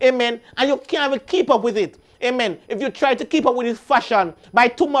you, amen, and you can't even keep up with it. Amen. If you try to keep up with his fashion, by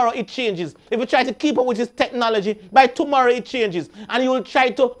tomorrow it changes. If you try to keep up with his technology, by tomorrow it changes. And you will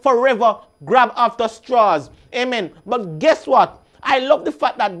try to forever grab after straws. Amen. But guess what? I love the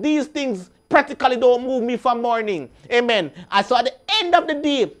fact that these things practically don't move me from morning. Amen. And so at the end of the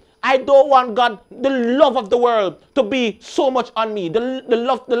day, I don't want God, the love of the world, to be so much on me. The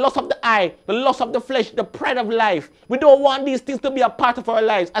lust of the eye, the lust of the flesh, the pride of life. We don't want these things to be a part of our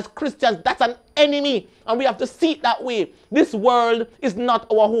lives. As Christians, that's an enemy, and we have to see it that way. This world is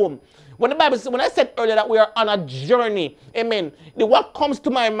not our home. When the Bible says, when I said earlier that we are on a journey, amen, what comes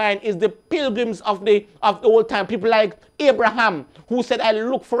to my mind is the pilgrims of the old time. People like Abraham, who said, I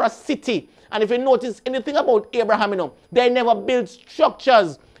look for a city. And if you notice anything about Abraham, they never built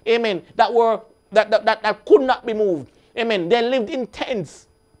structures, amen, that could not be moved. Amen. They lived in tents.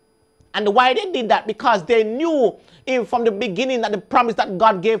 And why they did that? Because they knew from the beginning that the promise that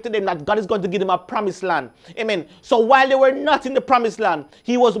God gave to them, that God is going to give them a promised land. Amen. So while they were not in the promised land,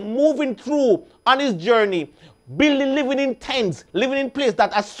 he was moving through on his journey, living in tents, living in place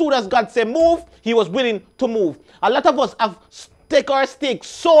that as soon as God said move, he was willing to move. A lot of us have taken our stake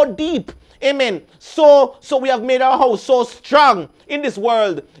so deep. Amen. So we have made our house so strong in this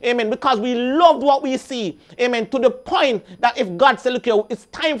world. Amen. Because we loved what we see. Amen. To the point that if God said, look here, it's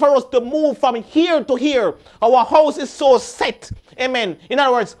time for us to move from here to here. Our house is so set. Amen. In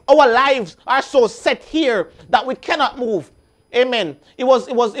other words, our lives are so set here that we cannot move. Amen. It was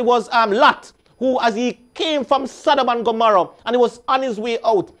Lot, who as he came from Sodom and Gomorrah and he was on his way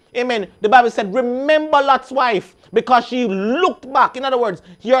out. Amen. The Bible said, remember Lot's wife, because she looked back. In other words,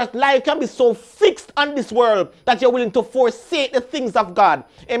 your life can be so fixed on this world that you're willing to forsake the things of God.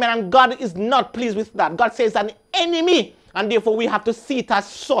 Amen. And God is not pleased with that. God says an enemy, and therefore we have to see it as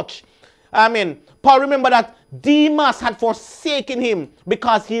such. Amen. Paul, remember that Demas had forsaken him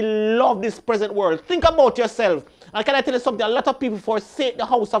because he loved this present world. Think about yourself. And can I tell you something? A lot of people forsake the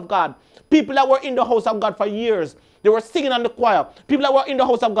house of God. People that were in the house of God for years, they were singing on the choir. People that were in the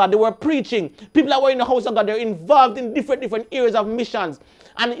house of God, they were preaching. People that were in the house of God, they're involved in different areas of missions.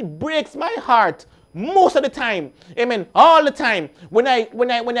 And it breaks my heart most of the time, amen, all the time, when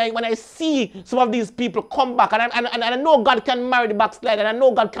I see some of these people come back, and I know God can marry the backslider, and I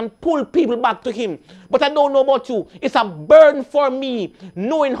know God can pull people back to him. But I don't know about you. It's a burden for me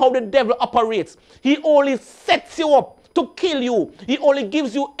knowing how the devil operates. He only sets you up to kill you. He only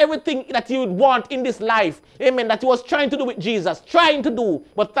gives you everything that you would want in this life. Amen. That he was trying to do with Jesus. Trying to do.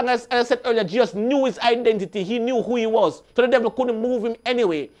 But as I said earlier, Jesus knew his identity. He knew who he was. So the devil couldn't move him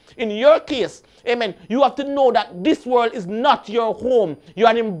anyway. In your case, amen, you have to know that this world is not your home. You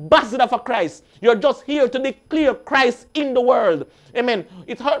are an ambassador for Christ. You're just here to declare Christ in the world. Amen.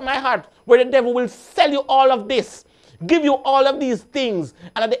 It hurt my heart where the devil will sell you all of this, give you all of these things.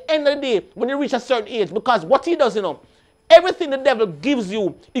 And at the end of the day, when you reach a certain age, because what he does, everything the devil gives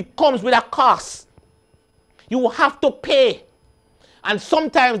you, it comes with a cost. You have to pay. And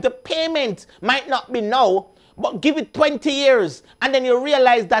sometimes the payment might not be now, but give it 20 years, and then you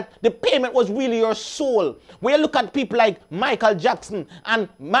realize that the payment was really your soul. When you look at people like Michael Jackson and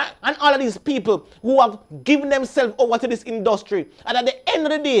all of these people who have given themselves over to this industry, and at the end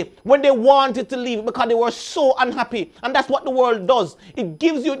of the day, when they wanted to leave because they were so unhappy, and that's what the world does. It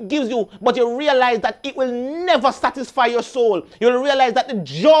gives you, but you realize that it will never satisfy your soul. You'll realize that the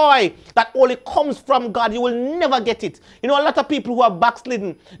joy that only comes from God, you will never get it. A lot of people who are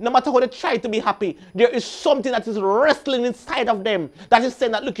backslidden, no matter how they try to be happy, there is something that is wrestling inside of them that is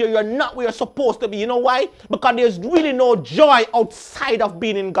saying that, look, you're not where you're supposed to be. You know why? Because there's really no joy outside of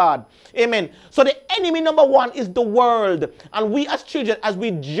being in God. Amen. So the enemy number one is the world. And we as children, as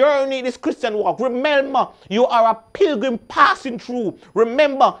we journey this Christian walk, remember, you are a pilgrim passing through.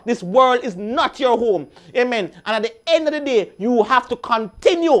 Remember, this world is not your home. Amen. And at the end of the day, you have to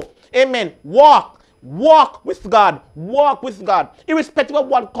continue. Amen. Walk with God. Walk with God. Irrespective of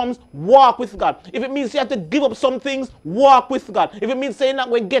what comes, walk with God. If it means you have to give up some things, walk with God. If it means saying that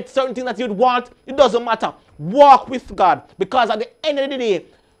we get certain things that you'd want, it doesn't matter. Walk with God. Because at the end of the day,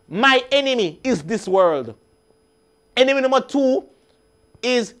 my enemy is this world. Enemy number two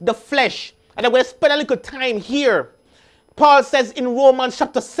is the flesh. And I'm going to spend a little time here. Paul says in Romans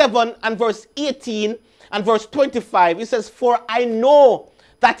chapter 7 and verse 18 and verse 25, he says, for I know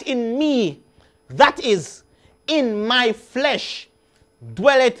that in me, that is, in my flesh,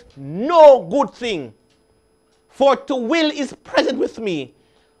 dwelleth no good thing. For to will is present with me,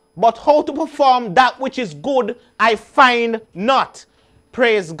 but how to perform that which is good I find not.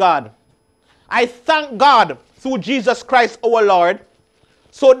 Praise God. I thank God through Jesus Christ our Lord,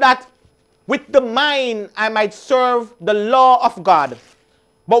 so that with the mind I might serve the law of God,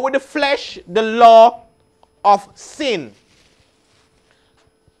 but with the flesh the law of sin.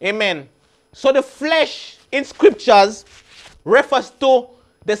 Amen. So the flesh in scriptures refers to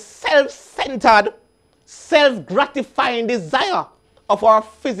the self-centered, self-gratifying desire of our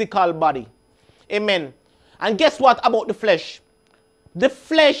physical body. Amen. And guess what about the flesh? The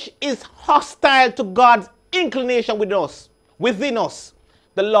flesh is hostile to God's inclination within us,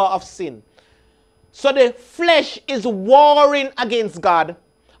 the law of sin. So the flesh is warring against God,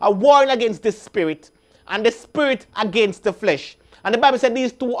 warring against the spirit, and the spirit against the flesh. And the Bible said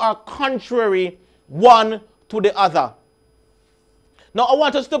these two are contrary one to the other. Now I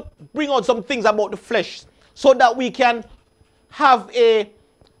want us to bring out some things about the flesh so that we can have a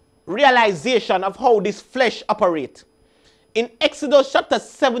realization of how this flesh operates. In Exodus chapter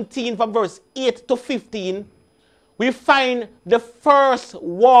 17 from verse 8 to 15, we find the first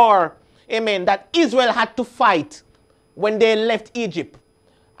war, amen, that Israel had to fight when they left Egypt.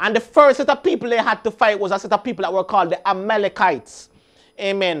 And the first set of people they had to fight was a set of people that were called the Amalekites.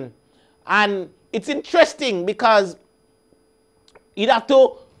 Amen. And it's interesting because you'd have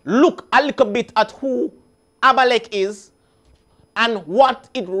to look a little bit at who Amalek is and what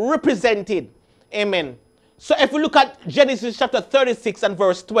it represented. Amen. So if we look at Genesis chapter 36 and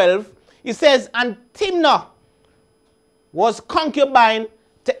verse 12, it says, and Timnah was concubine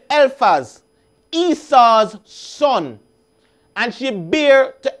to Eliphaz, Esau's son, and she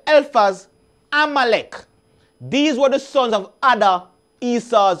bare to Eliphaz Amalek. These were the sons of Ada,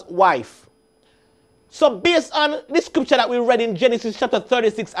 Esau's wife. So based on the scripture that we read in Genesis chapter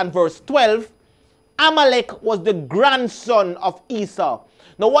 36 and verse 12, Amalek was the grandson of Esau.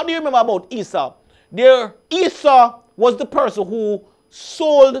 Now what do you remember about Esau? Esau was the person who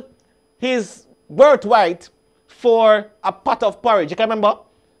sold his birthright for a pot of porridge. You can remember?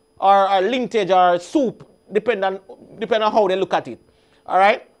 Or lintage or soup, depending on how they look at it. All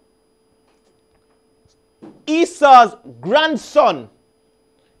right? Esau's grandson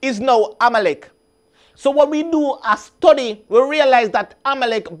is now Amalek. So when we do a study, we realize that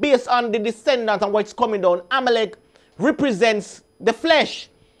Amalek, based on the descendants and what's coming down, Amalek represents the flesh.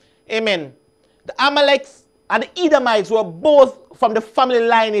 Amen. The Amalekites and the Edomites were both from the family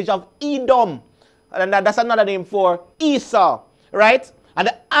lineage of Edom. And that's another name for Esau, right? And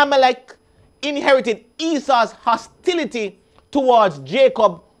the Amalek inherited Esau's hostility towards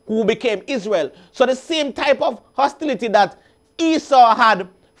Jacob, who became Israel. So the same type of hostility that Esau had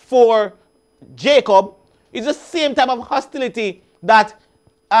for Jacob is the same type of hostility that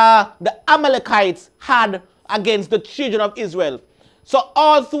the Amalekites had against the children of Israel. So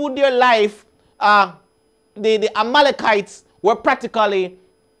all through their life, the Amalekites were practically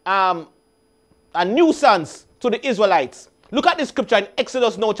a nuisance to the Israelites. Look at the scripture in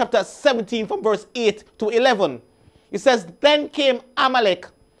Exodus now, chapter 17 from verse 8 to 11. It says, then came Amalek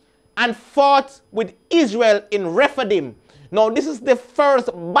and fought with Israel in Rephidim. Now this is the first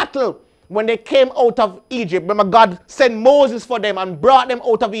battle when they came out of Egypt. Remember, God sent Moses for them and brought them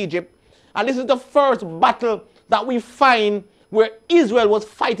out of Egypt. And this is the first battle that we find where Israel was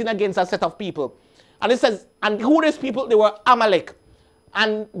fighting against a set of people. And it says, and who these people? They were Amalek.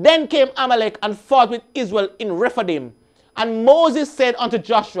 And then came Amalek and fought with Israel in Rephidim. And Moses said unto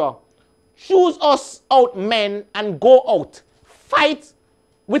Joshua, choose us out men and go out, fight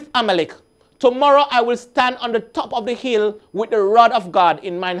with Amalek. Tomorrow I will stand on the top of the hill with the rod of God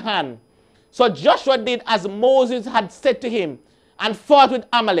in mine hand. So Joshua did as Moses had said to him and fought with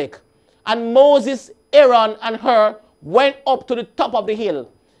Amalek. And Moses, Aaron, and Hur went up to the top of the hill.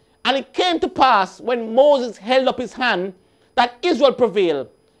 And it came to pass when Moses held up his hand that Israel prevailed.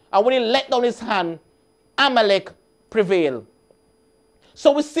 And when he let down his hand, Amalek prevailed.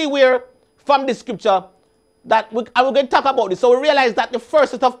 So we see where from this scripture that and we're going to talk about this. So we realize that the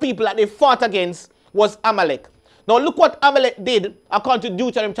first set of people that they fought against was Amalek. Now look what Amalek did according to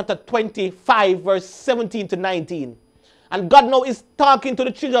Deuteronomy chapter 25 verse 17 to 19. And God now is talking to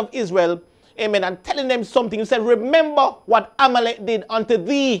the children of Israel, amen, and telling them something. He said, remember what Amalek did unto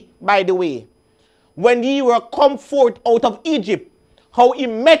thee by the way, when ye were come forth out of Egypt, how he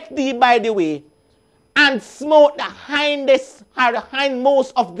met thee by the way, and smote the hindmost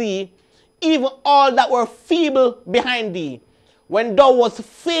of thee, even all that were feeble behind thee, when thou wast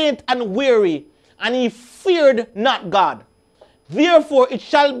faint and weary, and he feared not God. Therefore it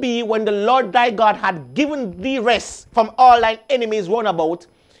shall be, when the Lord thy God had given thee rest from all thine enemies round about,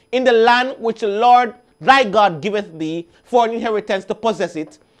 in the land which the Lord thy God giveth thee for an inheritance to possess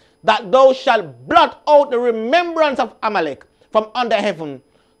it, that thou shalt blot out the remembrance of Amalek from under heaven.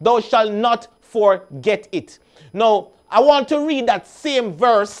 Thou shalt not forget it. Now, I want to read that same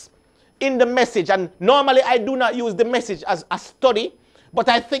verse in the Message. And normally I do not use the Message as a study, but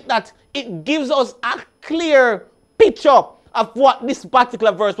I think that it gives us a clear picture of what this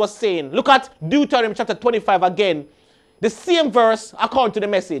particular verse was saying. Look at Deuteronomy chapter 25 again. The same verse according to the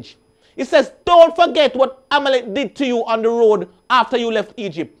Message. It says, don't forget what Amalek did to you on the road after you left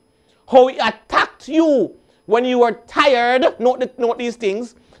Egypt. How he attacked you when you were tired. Note these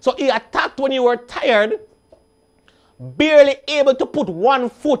things. So he attacked when you were tired, barely able to put one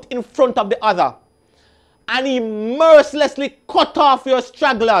foot in front of the other. And he mercilessly cut off your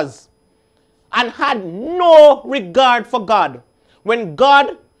stragglers and had no regard for God. When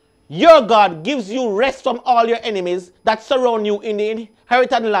God, your God, gives you rest from all your enemies that surround you in the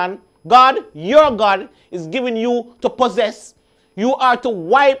inherited land, God, your God, is giving you to possess. You are to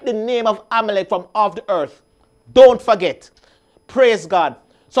wipe the name of Amalek from off the earth. Don't forget. Praise God.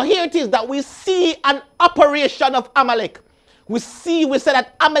 So here it is that we see an operation of Amalek. We said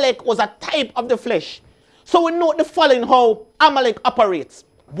that Amalek was a type of the flesh. So we note the following how Amalek operates.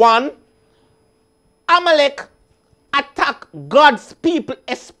 1, Amalek attack God's people,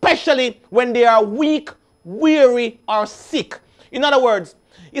 especially when they are weak, weary, or sick. In other words,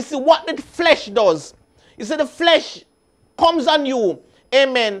 you see what the flesh does. You see the flesh comes on you,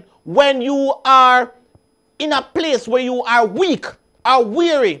 amen, when you are in a place where you are weak, or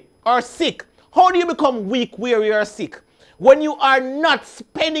weary, or sick. How do you become weak, weary, or sick? When you are not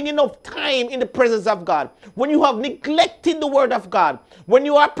spending enough time in the presence of God, when you have neglected the word of God, when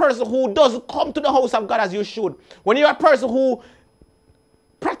you are a person who doesn't come to the house of God as you should, when you are a person who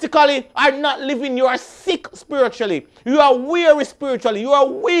practically are not living, you are sick spiritually, you are weary spiritually, you are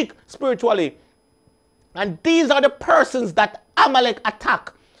weak spiritually. And these are the persons that Amalek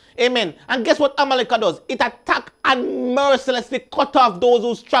attack. Amen. And guess what Amalek does? It attack and mercilessly cut off those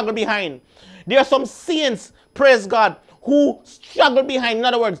who struggle behind. There are some saints, praise God, who struggle behind. In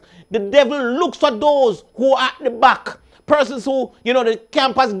other words, the devil looks for those who are at the back. Persons who, the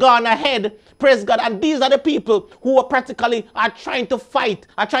camp has gone ahead. Praise God. And these are the people who are practically trying to fight,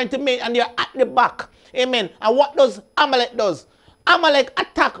 are trying to make, and they are at the back. Amen. And what does Amalek does? Amalek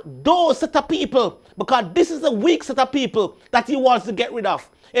attack those set of people because this is a weak set of people that he wants to get rid of.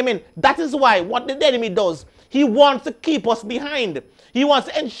 Amen. That is why what the enemy does, he wants to keep us behind. He wants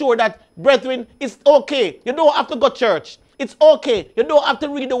to ensure that, brethren, it's okay. You don't have to go to church. It's okay. You don't have to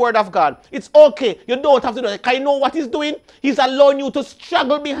read the word of God. It's okay. You don't have to do it. Can you know what he's doing? He's allowing you to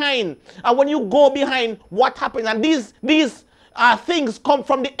struggle behind. And when you go behind, what happens? And these things come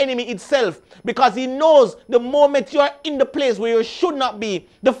from the enemy itself, because he knows the moment you're in the place where you should not be,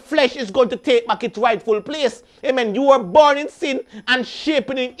 the flesh is going to take back its rightful place. Amen. You were born in sin and shaped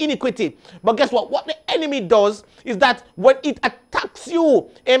in iniquity. But guess what? What the enemy does is that when it attacks you,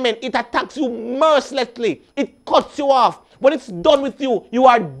 amen, it attacks you mercilessly. It cuts you off. When it's done with you, you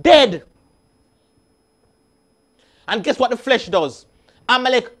are dead. And guess what the flesh does?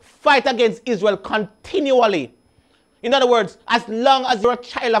 Amalek fight against Israel continually. In other words, as long as you're a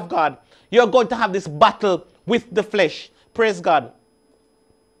child of God, you're going to have this battle with the flesh. Praise God.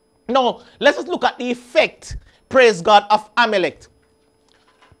 Now, let's just look at the effect, praise God, of Amalek.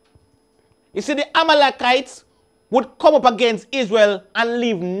 You see, the Amalekites would come up against Israel and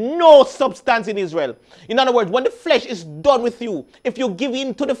leave no substance in Israel. In other words, when the flesh is done with you, if you give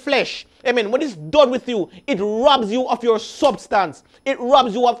in to the flesh, amen, when it's done with you, it robs you of your substance. It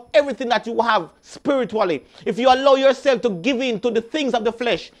robs you of everything that you have spiritually. If you allow yourself to give in to the things of the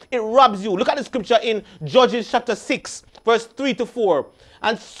flesh, it robs you. Look at the scripture in Judges chapter 6, verse 3 to 4.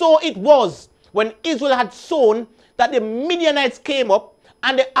 And so it was when Israel had sown that the Midianites came up,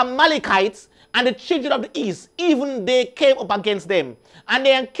 and the Amalekites and the children of the east, even they came up against them, and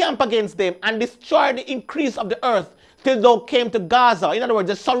they encamped against them, and destroyed the increase of the earth, till they came to Gaza. In other words,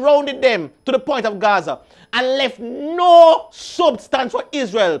 they surrounded them to the point of Gaza, and left no substance for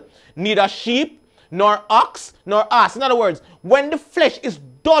Israel, neither sheep, nor ox, nor ass. In other words, when the flesh is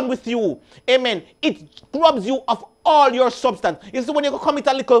done with you, amen, it robs you of all your substance. You see, when you commit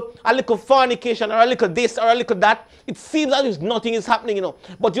a little fornication, or a little this, or a little that, it seems as if nothing is happening,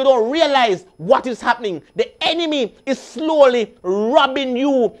 but you don't realize what is happening. The enemy is slowly robbing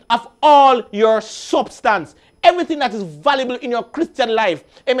you of all your substance. Everything that is valuable in your Christian life,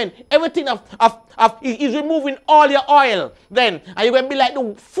 amen, everything is removing all your oil. Then, and you're going to be like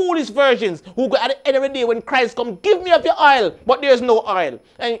the foolish virgins who go at the end of the day when Christ comes, give me of your oil, but there's no oil.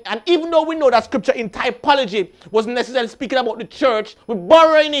 And even though we know that scripture in typology wasn't necessarily speaking about the church, we're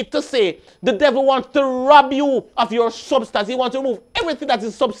borrowing it to say the devil wants to rob you of your substance. He wants to remove everything that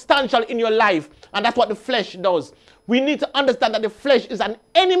is substantial in your life. And that's what the flesh does. We need to understand that the flesh is an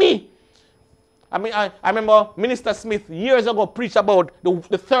enemy. I mean, I remember Minister Smith years ago preached about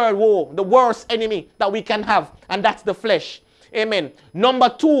the third woe, the worst enemy that we can have, and that's the flesh. Amen. Number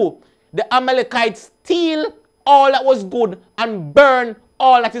 2, the Amalekites steal all that was good and burn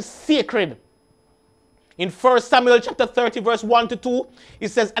all that is sacred. In 1 Samuel chapter 30, verse 1 to 2, it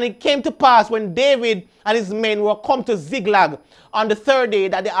says, and it came to pass when David and his men were come to Ziklag on the third day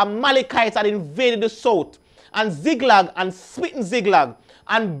that the Amalekites had invaded the south, and Ziklag, and smitten Ziklag,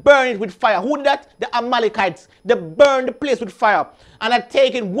 and burned it with fire. Who did that? The Amalekites. They burned the place with fire, and had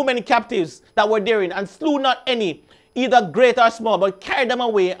taken women captives that were therein, and slew not any, either great or small, but carried them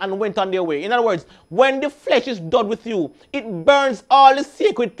away and went on their way. In other words, when the flesh is done with you, it burns all the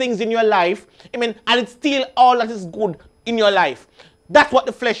sacred things in your life, amen, and it steals all that is good in your life. That's what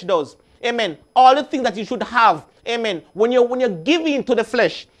the flesh does, amen. All the things that you should have, amen, when you're giving to the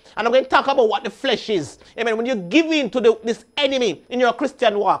flesh. And I'm going to talk about what the flesh is, amen. When you give in to this enemy in your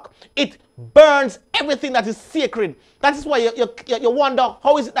Christian walk, it burns everything that is sacred. That is why you wonder,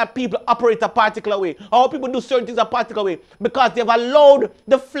 how is it that people operate a particular way? How people do certain things a particular way? Because they've allowed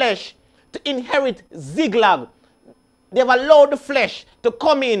the flesh to inherit Ziklag. They've allowed the flesh to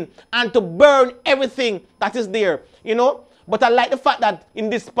come in and to burn everything that is there, you know. But I like the fact that in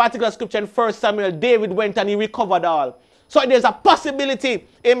this particular scripture in 1 Samuel, David went and he recovered all. So there's a possibility,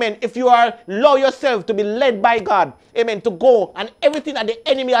 amen, if you allow yourself to be led by God, amen, to go and everything that the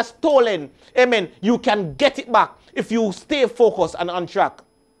enemy has stolen, amen, you can get it back if you stay focused and on track.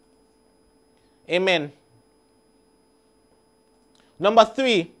 Amen. Number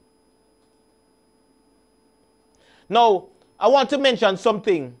 3. Now, I want to mention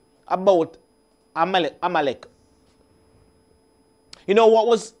something about Amalek. You know what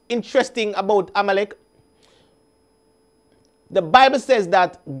was interesting about Amalek? The Bible says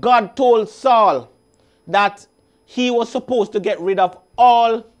that God told Saul that he was supposed to get rid of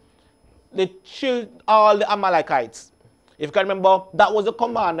all the Amalekites. If you can remember, that was the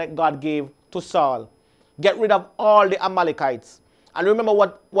command that God gave to Saul. Get rid of all the Amalekites. And remember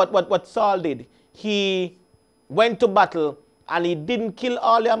what Saul did. He went to battle and he didn't kill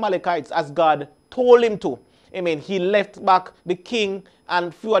all the Amalekites as God told him to. Amen. He left back the king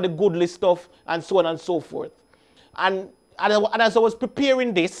and few of the goodly stuff and so on and so forth. And as I was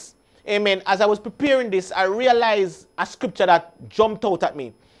preparing this, amen, as I was preparing this, I realized a scripture that jumped out at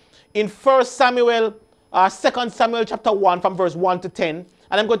me. In 2 Samuel chapter 1 from verse 1 to 10,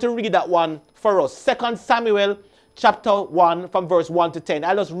 and I'm going to read that one for us. 2 Samuel chapter 1 from verse 1 to 10.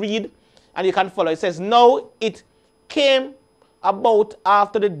 I'll just read and you can follow. It says, now it came about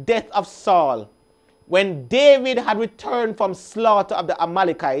after the death of Saul, when David had returned from slaughter of the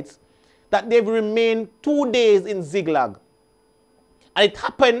Amalekites, that they remained 2 days in Ziklag. And it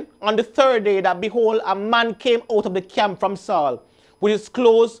happened on the third day that, behold, a man came out of the camp from Saul, with his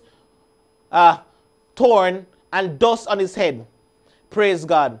clothes torn and dust on his head. Praise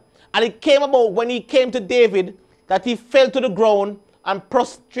God. And it came about when he came to David that he fell to the ground and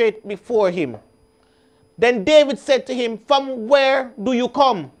prostrate before him. Then David said to him, from where do you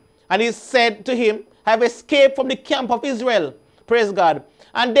come? And he said to him, I have escaped from the camp of Israel. Praise God.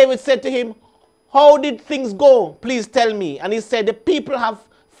 And David said to him, how did things go? Please tell me. And he said, the people have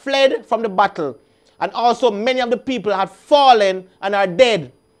fled from the battle, and also many of the people have fallen and are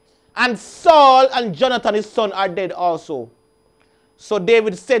dead. And Saul and Jonathan his son are dead also. So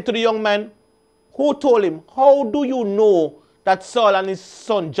David said to the young man who told him, how do you know that Saul and his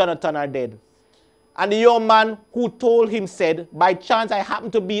son Jonathan are dead? And the young man who told him said, by chance I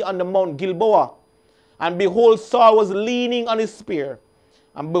happened to be on the Mount Gilboa, and behold, Saul was leaning on his spear.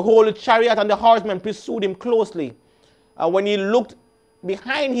 And behold, the chariot and the horsemen pursued him closely. And when he looked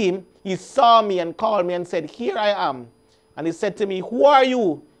behind him, he saw me and called me and said, here I am. And he said to me, who are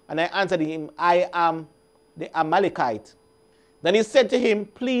you? And I answered him, I am the Amalekite. Then he said to him,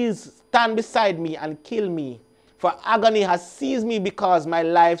 please stand beside me and kill me, for agony has seized me because my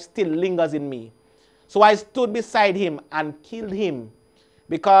life still lingers in me. So I stood beside him and killed him,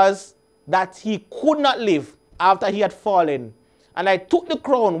 because that he could not live after he had fallen. And I took the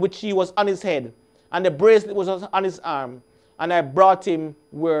crown which he was on his head, and the bracelet was on his arm, and I brought him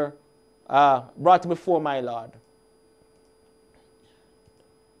before my Lord.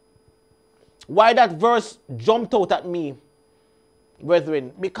 Why that verse jumped out at me,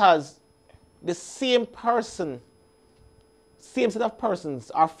 brethren? Because the same person, same set of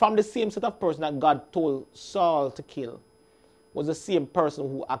persons, are from the same set of persons that God told Saul to kill, was the same person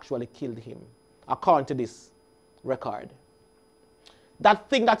who actually killed him, according to this record. That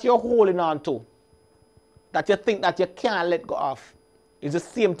thing that you're holding on to, that you think that you can't let go of, is the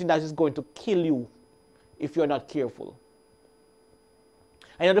same thing that is going to kill you if you're not careful.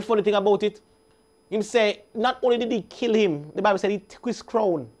 And you know the funny thing about it? Him say, not only did he kill him, the Bible said he took his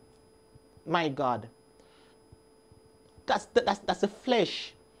crown. My God. That's the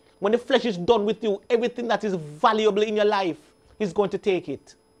flesh. When the flesh is done with you, everything that is valuable in your life, he's going to take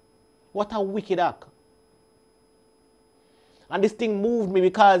it. What a wicked act. And this thing moved me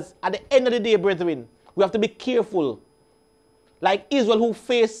because at the end of the day, brethren, we have to be careful. Like Israel, who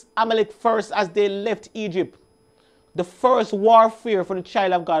faced Amalek first as they left Egypt. The first warfare for the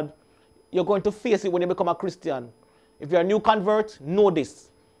child of God, you're going to face it when you become a Christian. If you're a new convert, know this.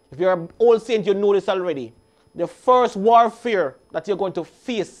 If you're an old saint, you know this already. The first warfare that you're going to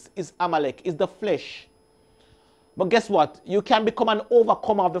face is Amalek, is the flesh. But guess what? You can become an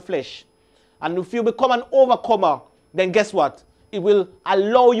overcomer of the flesh. And if you become an overcomer, then guess what? It will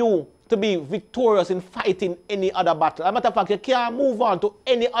allow you to be victorious in fighting any other battle. As a matter of fact, you can't move on to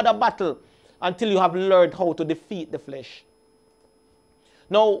any other battle until you have learned how to defeat the flesh.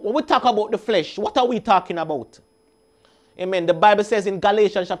 Now, when we talk about the flesh, what are we talking about? Amen. The Bible says in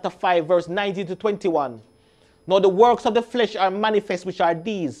Galatians chapter 5, verse 19 to 21, now the works of the flesh are manifest, which are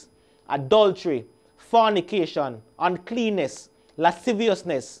these: adultery, fornication, uncleanness,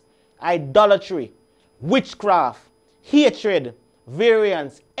 lasciviousness, idolatry, witchcraft, hatred,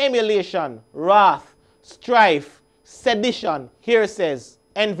 variance, emulation, wrath, strife, sedition, here it says,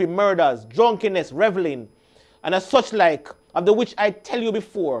 envy, murders, drunkenness, reveling, and as such like, of the which I tell you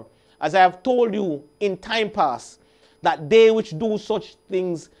before, as I have told you in time past, that they which do such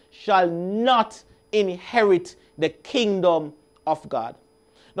things shall not inherit the kingdom of God.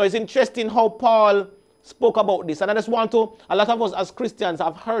 Now it's interesting how Paul spoke about this, and I just want to, a lot of us as Christians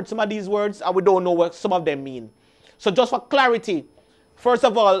have heard some of these words and we don't know what some of them mean. So just for clarity, first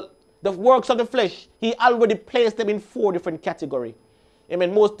of all, the works of the flesh, he already placed them in 4 different categories.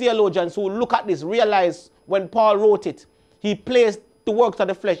 Amen. Most theologians who look at this realize when Paul wrote it, he placed the works of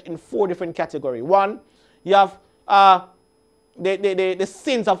the flesh in 4 different categories. One, you have the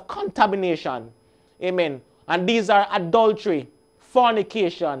sins of contamination. Amen. And these are adultery,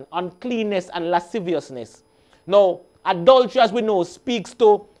 fornication, uncleanness, and lasciviousness. Now, adultery, as we know, speaks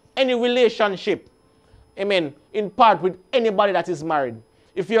to any relationship, amen, in part with anybody that is married.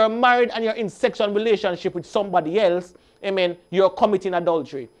 If you're married and you're in sexual relationship with somebody else, amen, you're committing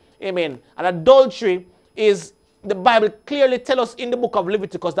adultery. Amen. And adultery is, the Bible clearly tells us in the book of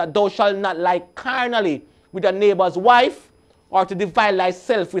Leviticus that thou shalt not lie carnally with a neighbor's wife or to defile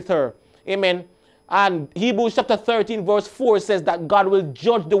thyself with her. Amen. And Hebrews chapter 13 verse 4 says that God will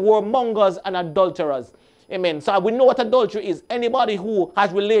judge the warmongers and adulterers. Amen. So we know what adultery is. Anybody who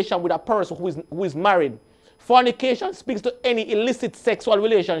has relation with a person who is married. Fornication speaks to any illicit sexual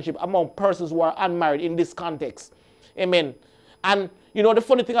relationship among persons who are unmarried in this context. Amen. And you know the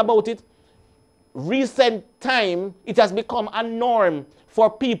funny thing about it? Recent time, it has become a norm for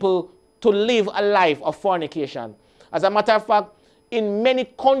people to live a life of fornication. As a matter of fact, in many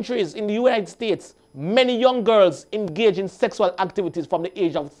countries in the United States, many young girls engage in sexual activities from the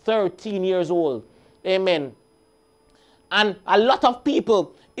age of 13 years old. Amen. And a lot of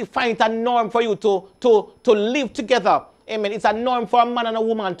people find it a norm for you to live together. Amen. It's a norm for a man and a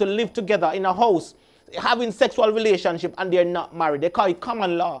woman to live together in a house, having sexual relationship, and they're not married. They call it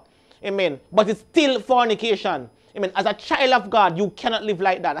common law. Amen. But it's still fornication. Amen. As a child of God, you cannot live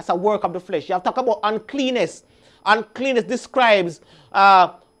like that. That's a work of the flesh. You have to talk about uncleanness. Uncleanness describes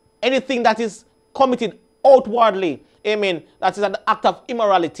anything that is committed outwardly. Amen. That is an act of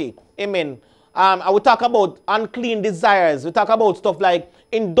immorality. Amen. I will talk about unclean desires. We talk about stuff like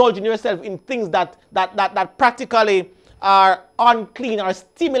indulging yourself in things that practically are unclean or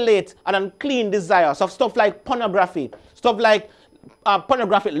stimulate an unclean desire. So stuff like pornography, stuff like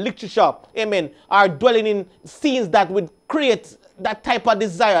pornographic literature, amen, are dwelling in scenes that would create that type of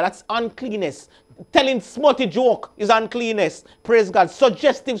desire. That's uncleanness. Telling smutty joke is uncleanness. Praise God.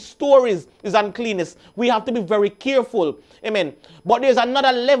 Suggestive stories is uncleanness. We have to be very careful. Amen. But there's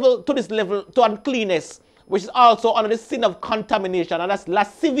another level to this level to uncleanness, which is also under the sin of contamination, and that's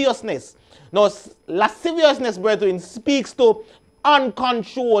lasciviousness. Now, lasciviousness, brethren, speaks to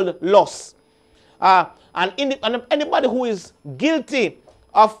uncontrolled lust. And anybody who is guilty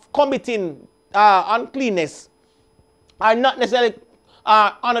of committing uncleanness are not necessarily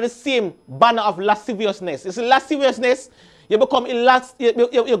under the same banner of lasciviousness. You see, lasciviousness, you become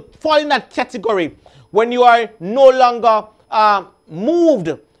you fall in that category when you are no longer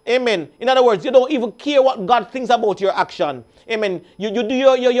moved. Amen. In other words, you don't even care what God thinks about your action. Amen. You do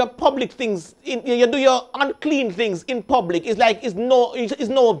your public things, you do your unclean things in public. It's like it's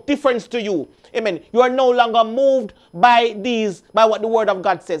no difference to you. Amen. You are no longer moved by what the word of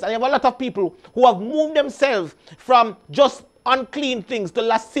God says. And you have a lot of people who have moved themselves from just unclean things to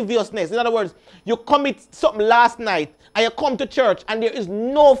lasciviousness. In other words, you commit something last night and you come to church and there is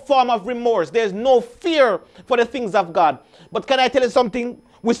no form of remorse. There is no fear for the things of God. But can I tell you something?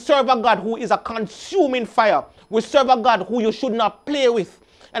 We serve a God who is a consuming fire. We serve a God who you should not play with.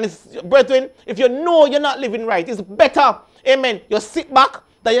 And it's, brethren, if you know you're not living right, it's better Amen. You sit back,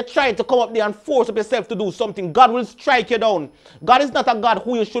 that you're trying to come up there and force up yourself to do something. God will strike you down. God is not a God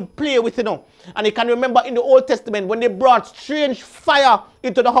who you should play with, you know. And you can remember in the Old Testament when they brought strange fire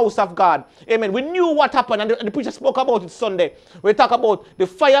into the house of God. Amen. We knew what happened, and the preacher spoke about it Sunday. We talk about the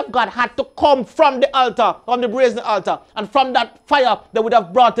fire of God had to come from the altar, from the brazen altar. And from that fire, they would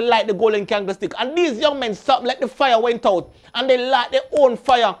have brought to light the golden candlestick. And these young men stopped, let the fire went out, and they light their own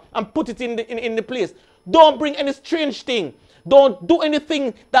fire and put it in the place. Don't bring any strange thing. Don't do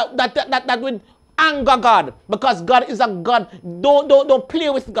anything that would anger God, because God is a God. Don't play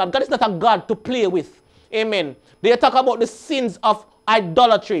with God. God is not a God to play with. Amen. They talk about the sins of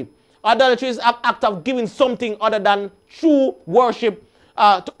idolatry. Idolatry is an act of giving something other than true worship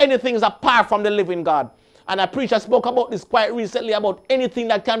to anything apart from the living God. And a preacher spoke about this quite recently, about anything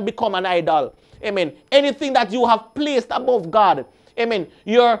that can become an idol. Amen. Anything that you have placed above God. Amen.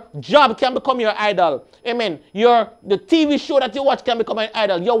 Your job can become your idol. Amen. The TV show that you watch can become an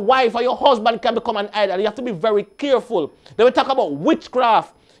idol. Your wife or your husband can become an idol. You have to be very careful. Then we talk about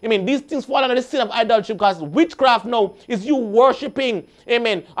witchcraft. I mean, these things fall under the sin of idolatry, because witchcraft now is you worshiping,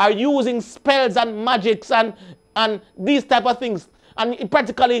 amen, are using spells and magics and these type of things. And it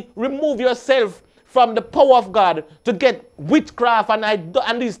practically remove yourself from the power of God to get witchcraft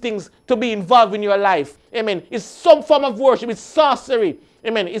and these things to be involved in your life. Amen. It's some form of worship. It's sorcery.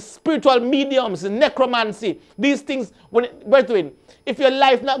 Amen. It's spiritual mediums, it's necromancy. These things, brethren, if your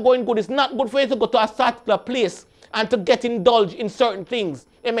life not going good, it's not good for you to go to a particular place and to get indulged in certain things.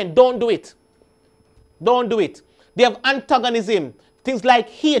 Amen. Don't do it. Don't do it. They have antagonism. Things like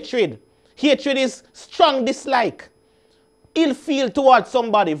hatred. Hatred is strong dislike. Ill feel towards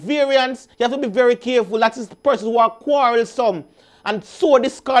somebody. Variance, you have to be very careful. That is the persons who are quarrelsome and so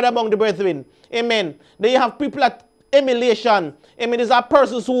discord among the brethren. Amen. Then you have people at emulation. Amen. These are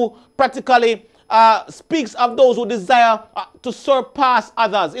persons who practically speaks of those who desire to surpass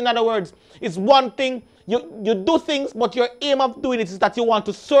others. In other words, it's one thing, you do things, but your aim of doing it is that you want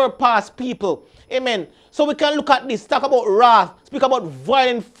to surpass people. Amen. So we can look at this, talk about wrath, speak about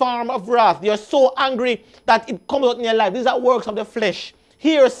violent form of wrath. You're so angry that it comes out in your life. These are works of the flesh.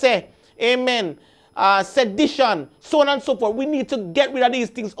 Hearsay, amen, sedition, so on and so forth. We need to get rid of these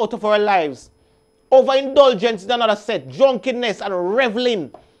things out of our lives. Overindulgence is another set. Drunkenness and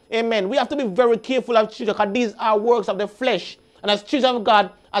reveling. Amen. We have to be very careful of children, because these are works of the flesh. And as children of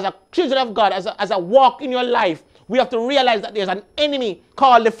God, as a walk in your life, we have to realize that there's an enemy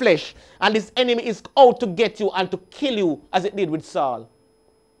called the flesh. And this enemy is out to get you and to kill you, as it did with Saul.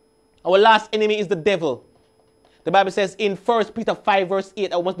 Our last enemy is the devil. The Bible says in 1 Peter 5 verse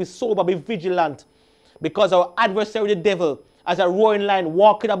 8, I must be sober, be vigilant, because our adversary the devil, as a roaring lion,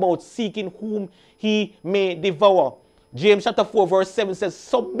 walking about, seeking whom he may devour. James chapter 4 verse 7 says,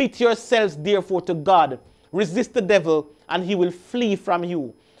 submit yourselves therefore to God. Resist the devil and he will flee from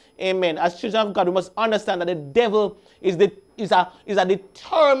you. Amen. As children of God, we must understand that the devil is a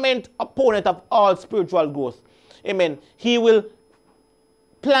determined opponent of all spiritual growth. Amen. He will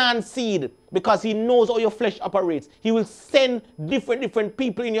plant seed because he knows how your flesh operates. He will send different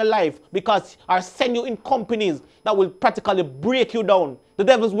people in your life or send you in companies that will practically break you down. The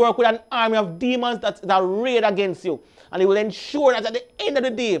devil's work with an army of demons that raid against you. And he will ensure that at the end of the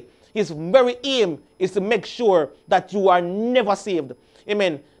day, his very aim is to make sure that you are never saved.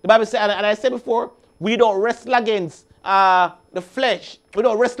 Amen. The Bible says, and I said before, we don't wrestle against the flesh. We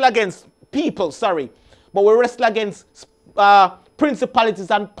don't wrestle against people, but we wrestle against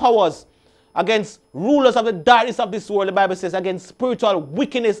principalities and powers, against rulers of the darkness of this world. The Bible says, against spiritual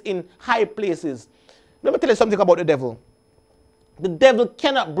wickedness in high places. Let me tell you something about the devil. The devil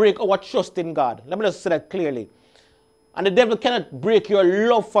cannot break our trust in God. Let me just say that clearly. And the devil cannot break your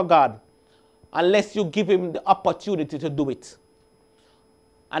love for God unless you give him the opportunity to do it.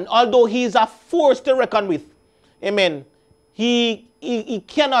 And although he is a force to reckon with, amen, he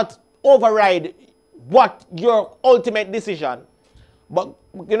cannot override what your ultimate decision. But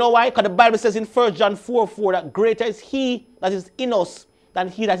you know why? Because the Bible says in 1 John 4:4 that greater is he that is in us than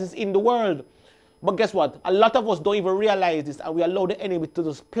he that is in the world. But guess what? A lot of us don't even realize this, and we allow the enemy to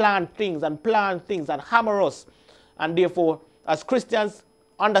just plan things and hammer us. And therefore, as Christians,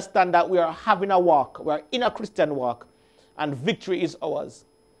 understand that we are having a walk. We are in a Christian walk, and victory is ours.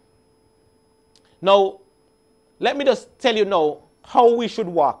 Now, let me just tell you now how we should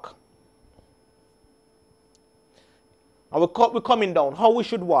walk. And we're coming down. How we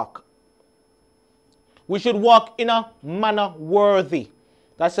should walk. We should walk in a manner worthy.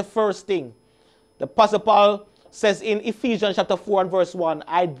 That's the first thing. The Apostle Paul says in Ephesians chapter 4 and verse 1,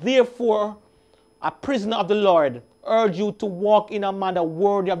 I therefore, a prisoner of the Lord, urge you to walk in a manner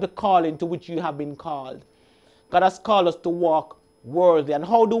worthy of the calling to which you have been called. God has called us to walk worthy. And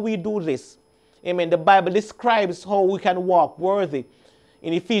how do we do this? Amen. The Bible describes how we can walk worthy.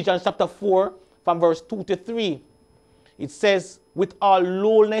 In Ephesians chapter 4, from verse 2 to 3, it says, with all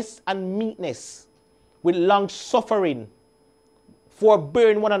lowliness and meekness, with long suffering,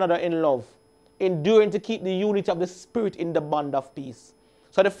 forbearing one another in love, enduring to keep the unity of the Spirit in the bond of peace.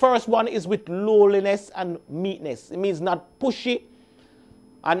 So the first one is with lowliness and meekness. It means not pushy,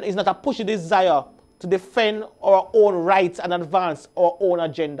 and it's not a pushy desire to defend our own rights and advance our own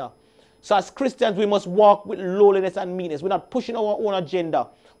agenda. So as Christians, we must walk with lowliness and meekness. We're not pushing our own agenda.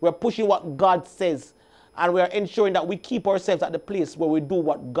 We're pushing what God says. And we're ensuring that we keep ourselves at the place where we do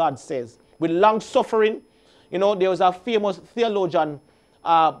what God says. With long suffering, you know, there was a famous theologian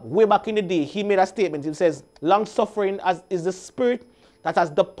way back in the day. He made a statement. He says, long suffering is the spirit that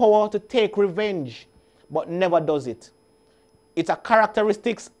has the power to take revenge, but never does it. It's a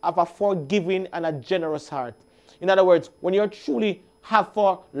characteristics of a forgiving and a generous heart. In other words, when you truly have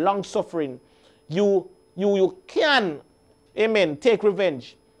for long suffering, you can, amen, take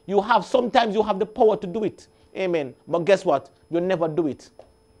revenge. Sometimes you have the power to do it, amen. But guess what? You never do it.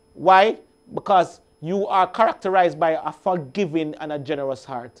 Why? Because you are characterized by a forgiving and a generous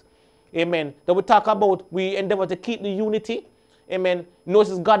heart, amen. Then we talk about we endeavor to keep the unity, amen.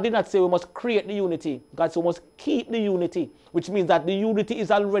 Notice God did not say we must create the unity. God said we must keep the unity, which means that the unity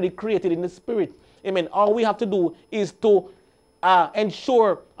is already created in the Spirit, amen. All we have to do is to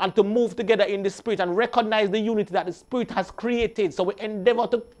ensure and to move together in the Spirit and recognize the unity that the Spirit has created. So we endeavor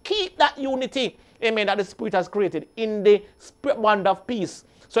to keep that unity, amen, that the Spirit has created in the Spirit bond of peace.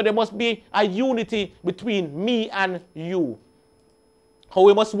 So there must be a unity between me and you. How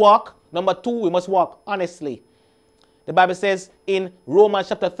we must walk? Number 2, we must walk honestly. The Bible says in Romans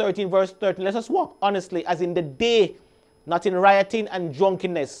chapter 13, verse 13, let us walk honestly as in the day, not in rioting and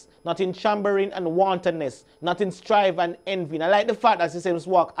drunkenness, not in chambering and wantonness, not in strife and envy. And I like the fact that it says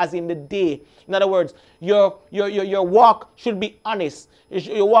walk as in the day. In other words, your walk should be honest.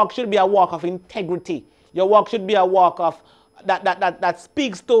 Your walk should be a walk of integrity. Your walk should be a walk of that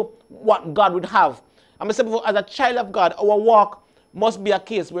speaks to what God would have. I'm going to say before, as a child of God, our walk must be a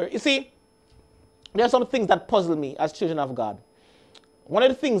case where, you see, there are some things that puzzle me as children of God. One of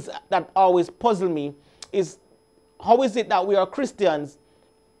the things that always puzzle me is how is it that we are Christians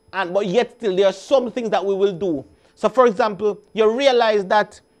but yet still there are some things that we will do. So for example, you realize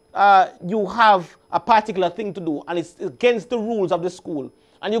that you have a particular thing to do and it's against the rules of the school.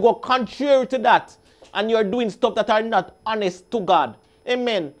 And you go contrary to that and you're doing stuff that are not honest to God.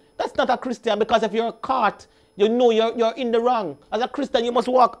 Amen. That's not a Christian, because if you're caught, you know you're in the wrong. As a Christian, you must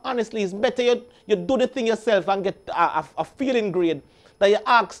walk honestly. It's better you do the thing yourself and get a feeling grade that you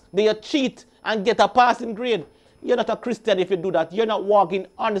ask, that you cheat and get a passing grade. You're not a Christian if you do that. You're not walking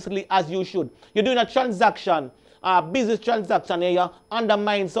honestly as you should. You're doing a transaction, a business transaction, and you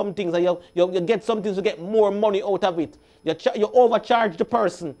undermine some things, and you get some things to get more money out of it. You overcharge the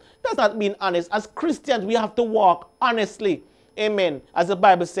person. That's not being honest. As Christians, we have to walk honestly. Amen. As the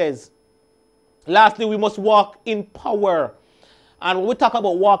Bible says. Lastly, we must walk in power. And when we talk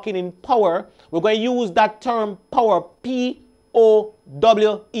about walking in power, we're going to use that term power, P-O-W-E-R.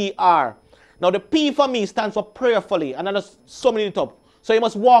 Now, the P for me stands for prayerfully, and I'm just summing it up. So you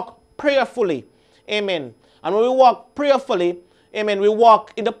must walk prayerfully. Amen. And when we walk prayerfully, amen, we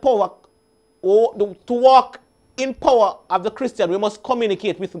walk in the power. To walk in power of the Christian, we must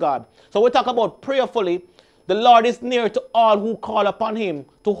communicate with God. So we talk about prayerfully. The Lord is near to all who call upon him,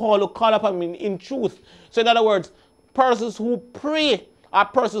 to all who call upon him in truth. So in other words, persons who pray are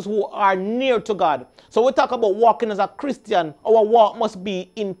persons who are near to God. So we talk about walking as a Christian. Our walk must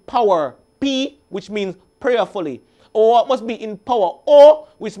be in power. P, which means prayerfully. Our walk must be in power. O,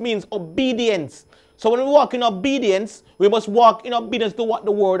 which means obedience. So when we walk in obedience, we must walk in obedience to what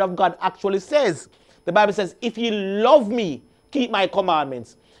the word of God actually says. The Bible says, if ye love me, keep my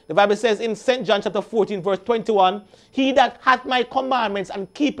commandments. The Bible says in St. John chapter 14, verse 21, he that hath my commandments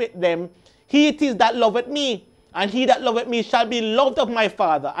and keepeth them, he it is that loveth me. And he that loveth me shall be loved of my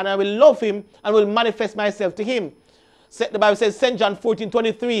Father, and I will love him and will manifest myself to him. The Bible says, St. John 14,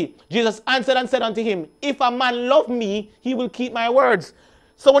 23, Jesus answered and said unto him, if a man love me, he will keep my words.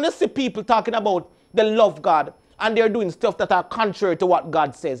 So when you see people talking about they love God, and they're doing stuff that are contrary to what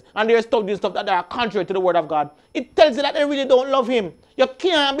God says, and they're doing stuff that are contrary to the word of God, it tells you that they really don't love him. You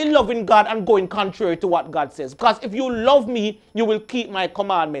can't be loving God and going contrary to what God says. Because if you love me, you will keep my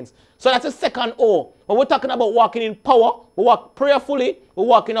commandments. So that's the second O. When we're talking about walking in power, we walk prayerfully, we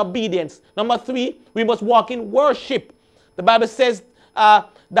walk in obedience. Number 3, we must walk in worship. The Bible says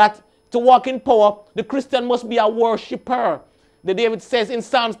that to walk in power, the Christian must be a worshiper. The David says in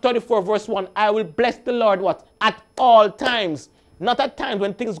Psalms 34 verse 1, I will bless the Lord what? At all times. Not at times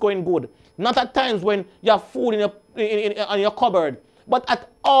when things going good. Not at times when you have food in your cupboard. But at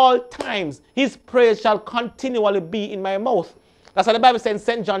all times, his praise shall continually be in my mouth. That's what the Bible says in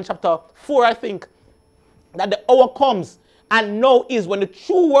St. John chapter 4, I think, that the hour comes and now is when the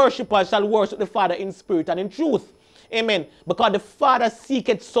true worshippers shall worship the Father in spirit and in truth. Amen. Because the Father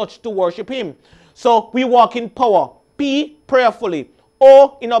seeketh such to worship him. So we walk in power. P, prayerfully.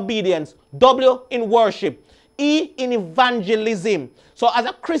 O, in obedience. W, in worship. E, in evangelism. So as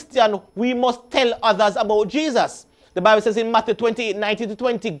a Christian, we must tell others about Jesus. The Bible says in Matthew 28,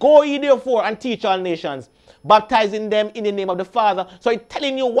 19-20, go ye therefore and teach all nations, baptizing them in the name of the Father. So it's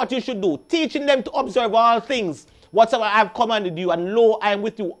telling you what you should do, teaching them to observe all things, whatsoever I have commanded you, and lo, I am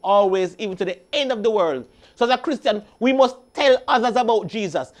with you always, even to the end of the world. So as a Christian, we must tell others about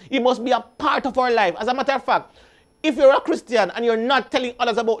Jesus. It must be a part of our life. As a matter of fact, if you're a Christian and you're not telling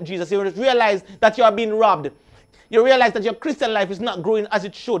others about Jesus, you realize that you are being robbed. You realize that your Christian life is not growing as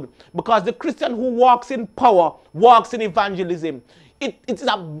it should, because the Christian who walks in power walks in evangelism. It is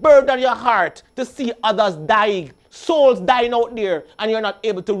a burden on your heart to see others dying, souls dying out there, and you're not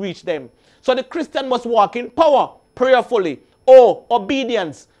able to reach them. So the Christian must walk in power, prayerfully. O,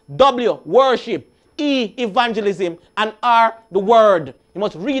 obedience. W, worship. E, evangelism. And R, the word. You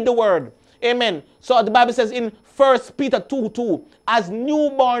must read the word. Amen. So the Bible says in 1 Peter 2:2, as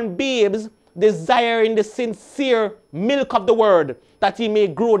newborn babes, desiring the sincere milk of the word, that he may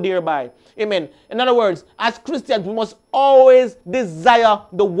grow thereby. Amen. In other words, as Christians, we must always desire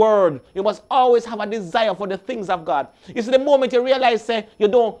the word. You must always have a desire for the things of God. You see, the moment you realize, say, you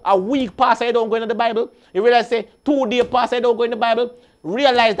don't, a week pass, you don't go into the Bible. You realize, say, 2 days pass, you don't go in the Bible.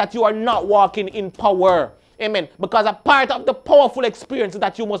 Realize that you are not walking in power. Amen. Because a part of the powerful experience is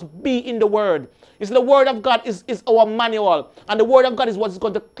that you must be in the word. You see, the word of God is our manual. And the word of God is what is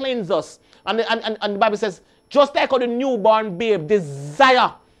going to cleanse us. And the Bible says, just like how the newborn babe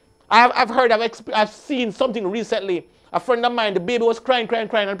desire. I've seen something recently. A friend of mine, the baby was crying, and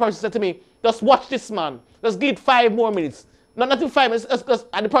the person said to me, just watch this, man. Just give it 5 more minutes. Not in 5 minutes,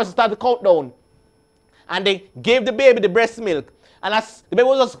 and the person started to count down. And they gave the baby the breast milk. And as the baby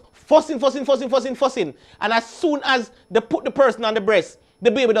was just fussing. And as soon as they put the person on the breast,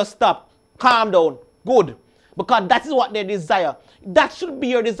 the baby just stop, calm down, good. Because that is what they desire. That should be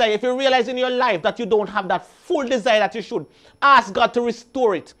your desire. If you realize in your life that you don't have that full desire that you should, ask God to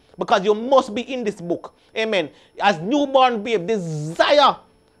restore it. Because you must be in this book. Amen. As newborn babe, desire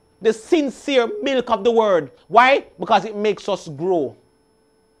the sincere milk of the word. Why? Because it makes us grow.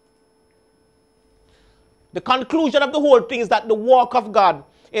 The conclusion of the whole thing is that the walk of God,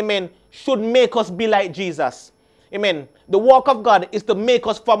 amen, should make us be like Jesus. Amen. The walk of God is to make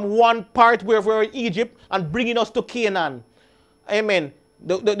us from one part where we're in Egypt and bringing us to Canaan. Amen.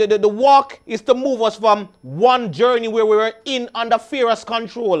 The walk is to move us from one journey where we were in under Pharaoh's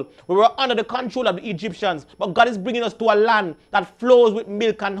control. We were under the control of the Egyptians. But God is bringing us to a land that flows with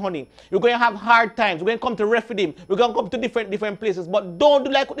milk and honey. We're going to have hard times. We're going to come to Rephidim. We're going to come to different places. But don't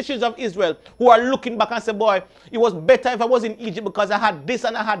do like the children of Israel who are looking back and say, boy, it was better if I was in Egypt because I had this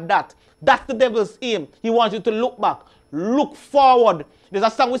and I had that. That's the devil's aim. He wants you to look back. Look forward. There's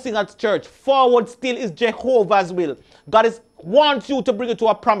a song we sing at church. Forward still is Jehovah's will. God wants you to bring you to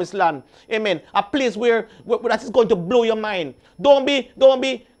a promised land. Amen. A place where that is going to blow your mind. Don't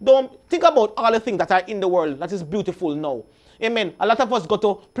think about all the things that are in the world that is beautiful now. Amen. A lot of us go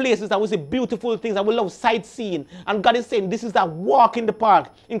to places that we see beautiful things and we love sightseeing. And God is saying this is a walk in the park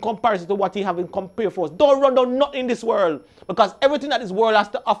in comparison to what He has in compare for us. Don't run down nothing in this world, because everything that this world has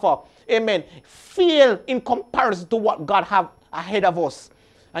to offer, amen, fail in comparison to what God has ahead of us.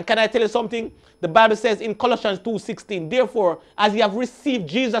 And can I tell you something? The Bible says in Colossians 2:16, therefore, as you have received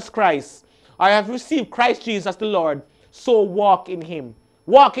Jesus Christ, or have received Christ Jesus the Lord, so walk in Him.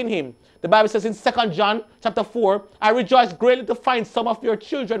 Walk in Him. The Bible says in 2 John chapter 4, I rejoice greatly to find some of your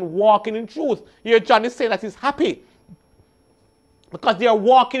children walking in truth. Here John is saying that he's happy because they are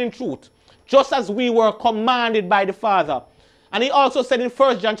walking in truth, just as we were commanded by the Father. And he also said in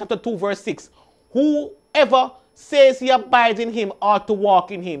 1 John chapter 2 verse 6, whoever says he abides in Him ought to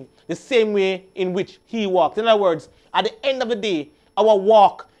walk in Him the same way in which He walked. In other words, at the end of the day, our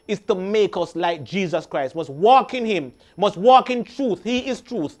walk is to make us like Jesus Christ. Must walk in Him, must walk in truth. He is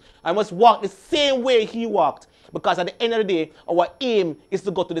truth. And must walk the same way He walked. Because at the end of the day, our aim is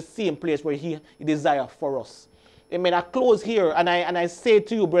to go to the same place where He desires for us. Amen. I close here and I say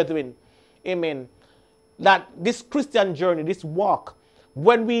to you, brethren, amen, that this Christian journey, this walk,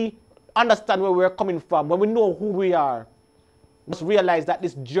 when we understand where we're coming from, when we know who we are, we must realize that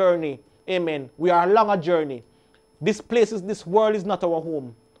this journey, amen, we are along a journey. This world is not our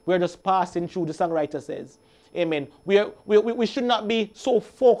home. We're just passing through, the songwriter says. Amen. We should not be so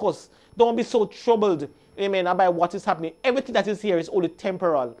focused. Don't be so troubled, amen, about what is happening. Everything that is here is only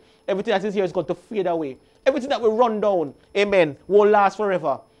temporal. Everything that is here is going to fade away. Everything that will run down, amen, won't last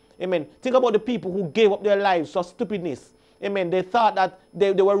forever. Amen. Think about the people who gave up their lives for stupidness. Amen. They thought that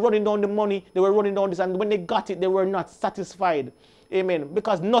they were running down the money, they were running down this, and when they got it, they were not satisfied. Amen.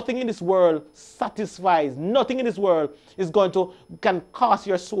 Because nothing in this world satisfies. Nothing in this world can cost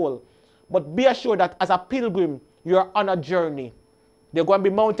your soul. But be assured that as a pilgrim, you're on a journey. There are going to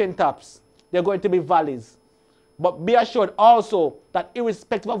be mountaintops. There are going to be valleys. But be assured also that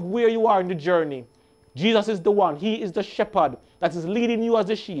irrespective of where you are in the journey, Jesus is the one. He is the shepherd that is leading you as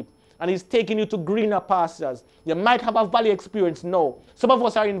a sheep. And he's taking you to greener pastures. You might have a valley experience now. Some of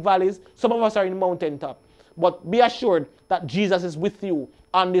us are in valleys. Some of us are in mountaintop. But be assured that Jesus is with you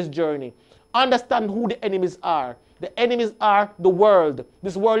on this journey. Understand who the enemies are. The enemies are the world.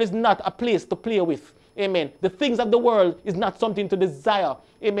 This world is not a place to play with. Amen. The things of the world is not something to desire.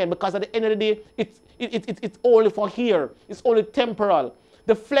 Amen. Because at the end of the day, it's only for here. It's only temporal.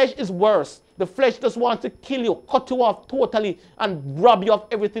 The flesh is worse. The flesh just wants to kill you, cut you off totally, and rob you of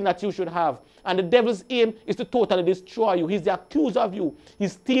everything that you should have. And the devil's aim is to totally destroy you. He's the accuser of you. He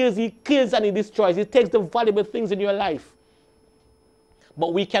steals, he kills, and he destroys. He takes the valuable things in your life.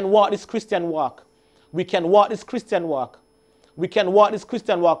 But we can walk this Christian walk. We can walk this Christian walk. We can walk this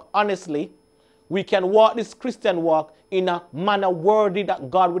Christian walk honestly. We can walk this Christian walk in a manner worthy that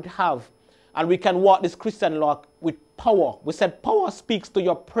God would have. And we can walk this Christian walk with power. We said power speaks to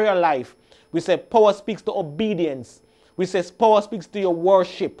your prayer life. We said power speaks to obedience. We said power speaks to your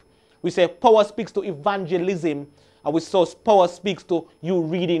worship. We say power speaks to evangelism. And we saw power speaks to you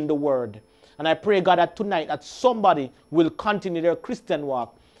reading the word. And I pray, God, that tonight that somebody will continue their Christian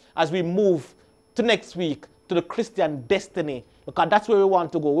walk as we move to next week to the Christian destiny. Because that's where we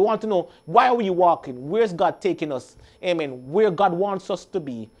want to go. We want to know, why are we walking? Where's God taking us? Amen. Where God wants us to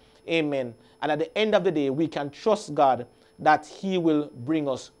be. Amen. And at the end of the day, we can trust God that he will bring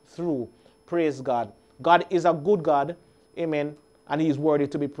us through. Praise God. God is a good God. Amen. And he is worthy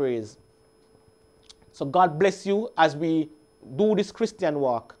to be praised. So God bless you as we do this Christian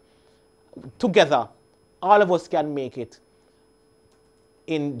walk. Together, all of us can make it.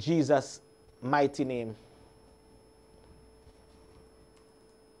 In Jesus' mighty name.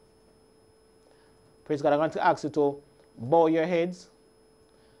 Praise God. I'm going to ask you to bow your heads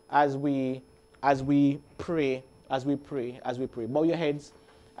as we pray. Bow your heads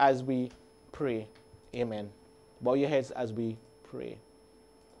as we pray. Amen. Bow your heads as we pray.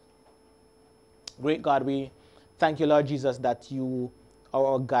 Great God, we thank you, Lord Jesus, that you are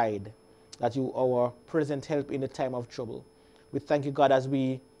our guide, that you are our present help in the time of trouble. We thank you, God, as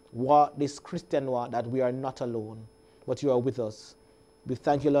we walk this Christian walk, that we are not alone, but you are with us. We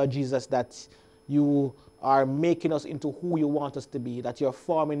thank you, Lord Jesus, that you are making us into who you want us to be, that you're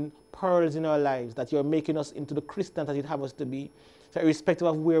forming pearls in our lives, that you're making us into the Christian that you'd have us to be. So irrespective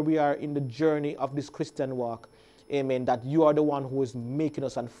of where we are in the journey of this Christian walk, amen, that you are the one who is making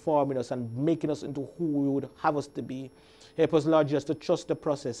us and forming us and making us into who you would have us to be. Help us, Lord, just to trust the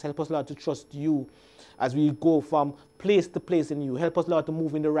process. Help us, Lord, to trust you as we go from place to place in you. Help us, Lord, to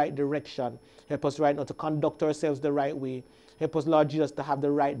move in the right direction. Help us right now to conduct ourselves the right way. Help us, Lord Jesus, to have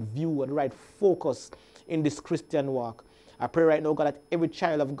the right view and the right focus in this Christian walk. I pray right now, God, that every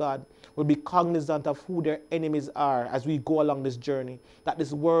child of God will be cognizant of who their enemies are as we go along this journey. That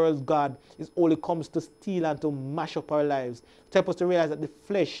this world, God, is only comes to steal and to mash up our lives. Help us to realize that the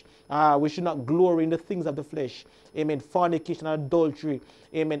flesh, we should not glory in the things of the flesh. Amen. Fornication and adultery.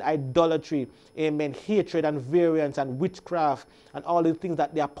 Amen. Idolatry. Amen. Hatred and variance and witchcraft and all the things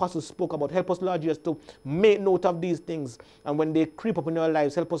that the apostles spoke about. Help us, Lord Jesus, to make note of these things. And when they creep up in our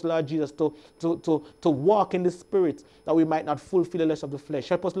lives, help us, Lord Jesus, to walk in the Spirit, that we might not fulfill the lust of the flesh.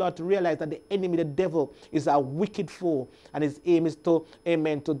 Help us, Lord, to realize that the enemy, the devil, is a wicked foe. And his aim is to,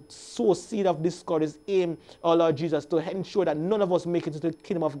 amen, to sow seed of discord. His aim, oh Lord Jesus, to ensure that none of us make it to the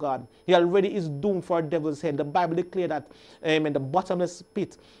kingdom of God. He already is doomed for a devil's head. The Bible declares that, amen, the bottomless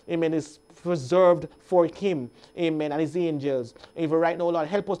pit, amen, is preserved for him, amen, and his angels. Even right now, Lord,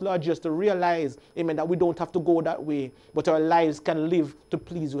 help us, Lord, just to realize, amen, that we don't have to go that way, but our lives can live to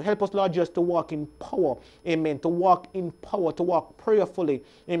please you. Help us, Lord, just to walk in power, amen, to walk in power, to walk prayerfully,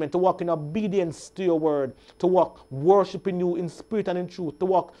 amen, to walk in obedience to your word, to walk worshiping you in spirit and in truth, to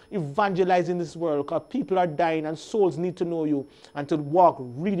walk evangelizing this world, because people are dying and souls need to know you, and to walk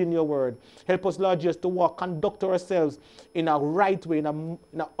reading your word. Help us, Lord Jesus, to walk, conduct ourselves in a right way, in an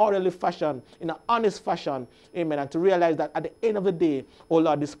orderly fashion, in an honest fashion, amen, and to realize that at the end of the day, oh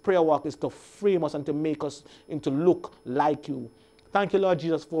Lord, this prayer walk is to frame us and to make us into look like you. Thank you, Lord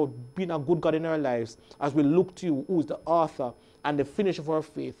Jesus, for being a good God in our lives as we look to you, who is the author and the finisher of our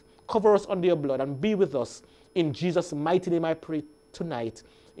faith. Cover us under your blood and be with us. In Jesus' mighty name I pray tonight.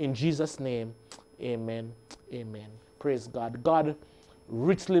 In Jesus' name, amen. Amen. Praise God. God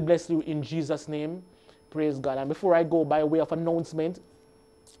richly bless you in Jesus' name. Praise God. And before I go, by way of announcement,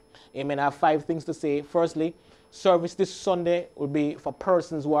 amen, I have 5 things to say. Firstly, service this Sunday will be for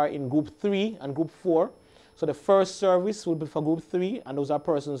persons who are in group 3 and group 4. So the first service will be for group 3, and those are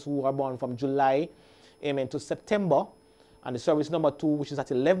persons who are born from July, amen, to September. And the service number 2, which is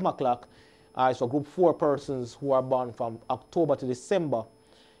at 11 o'clock, is for group 4 persons who are born from October to December.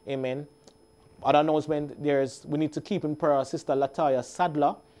 Amen. Other announcement, we need to keep in prayer Sister Lataya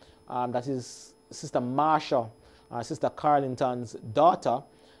Sadler, that is Sister Marsha, Sister Carlington's daughter.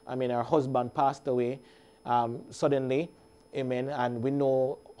 I mean, her husband passed away suddenly. Amen. And we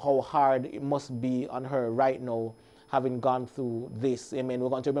know how hard it must be on her right now, having gone through this. Amen. We're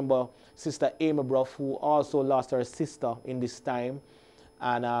going to remember Sister Amy Bruff, who also lost her sister in this time.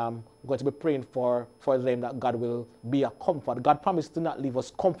 And we're going to be praying for them that God will be a comfort. God promised to not leave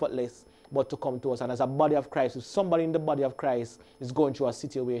us comfortless, but to come to us. And as a body of Christ, if somebody in the body of Christ is going through a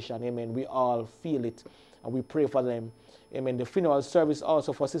situation, amen, we all feel it. And we pray for them. Amen. The funeral service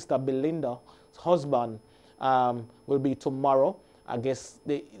also for Sister Belinda's husband will be tomorrow. I guess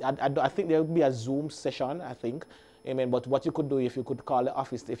I think there will be a Zoom session, I think. Amen. But what you could do, if you could call the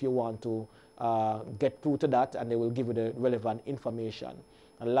office if you want to get through to that, and they will give you the relevant information.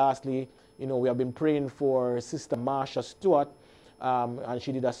 And lastly, you know, we have been praying for Sister Marsha Stewart, and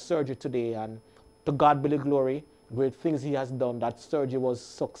she did a surgery today. And to God be the glory, great things he has done. That surgery was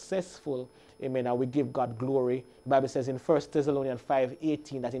successful. Amen. And we give God glory. The Bible says in 1 Thessalonians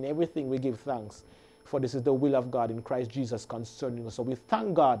 5:18 that in everything we give thanks, for this is the will of God in Christ Jesus concerning us. So we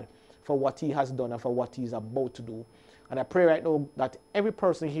thank God for what he has done and for what he is about to do. And I pray right now that every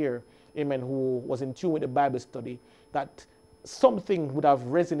person here, amen, who was in tune with the Bible study, that something would have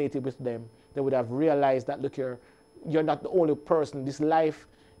resonated with them. They would have realized that, look here, you're not the only person. This life,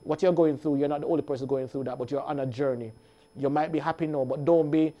 what you're going through, you're not the only person going through that, but you're on a journey. You might be happy now, but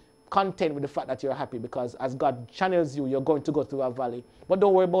don't be content with the fact that you're happy, because as God channels you, you're going to go through a valley. But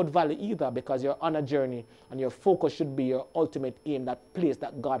don't worry about valley either, because you're on a journey, and your focus should be your ultimate aim, that place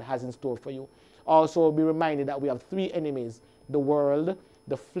that God has in store for you. Also be reminded that we have 3 enemies: the world,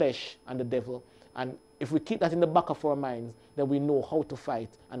 the flesh, and the devil. And if we keep that in the back of our minds, then we know how to fight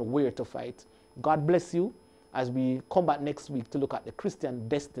and where to fight. God bless you as we come back next week to look at the Christian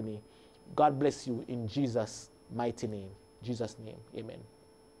destiny. God bless you in Jesus' mighty name. Jesus' name, amen.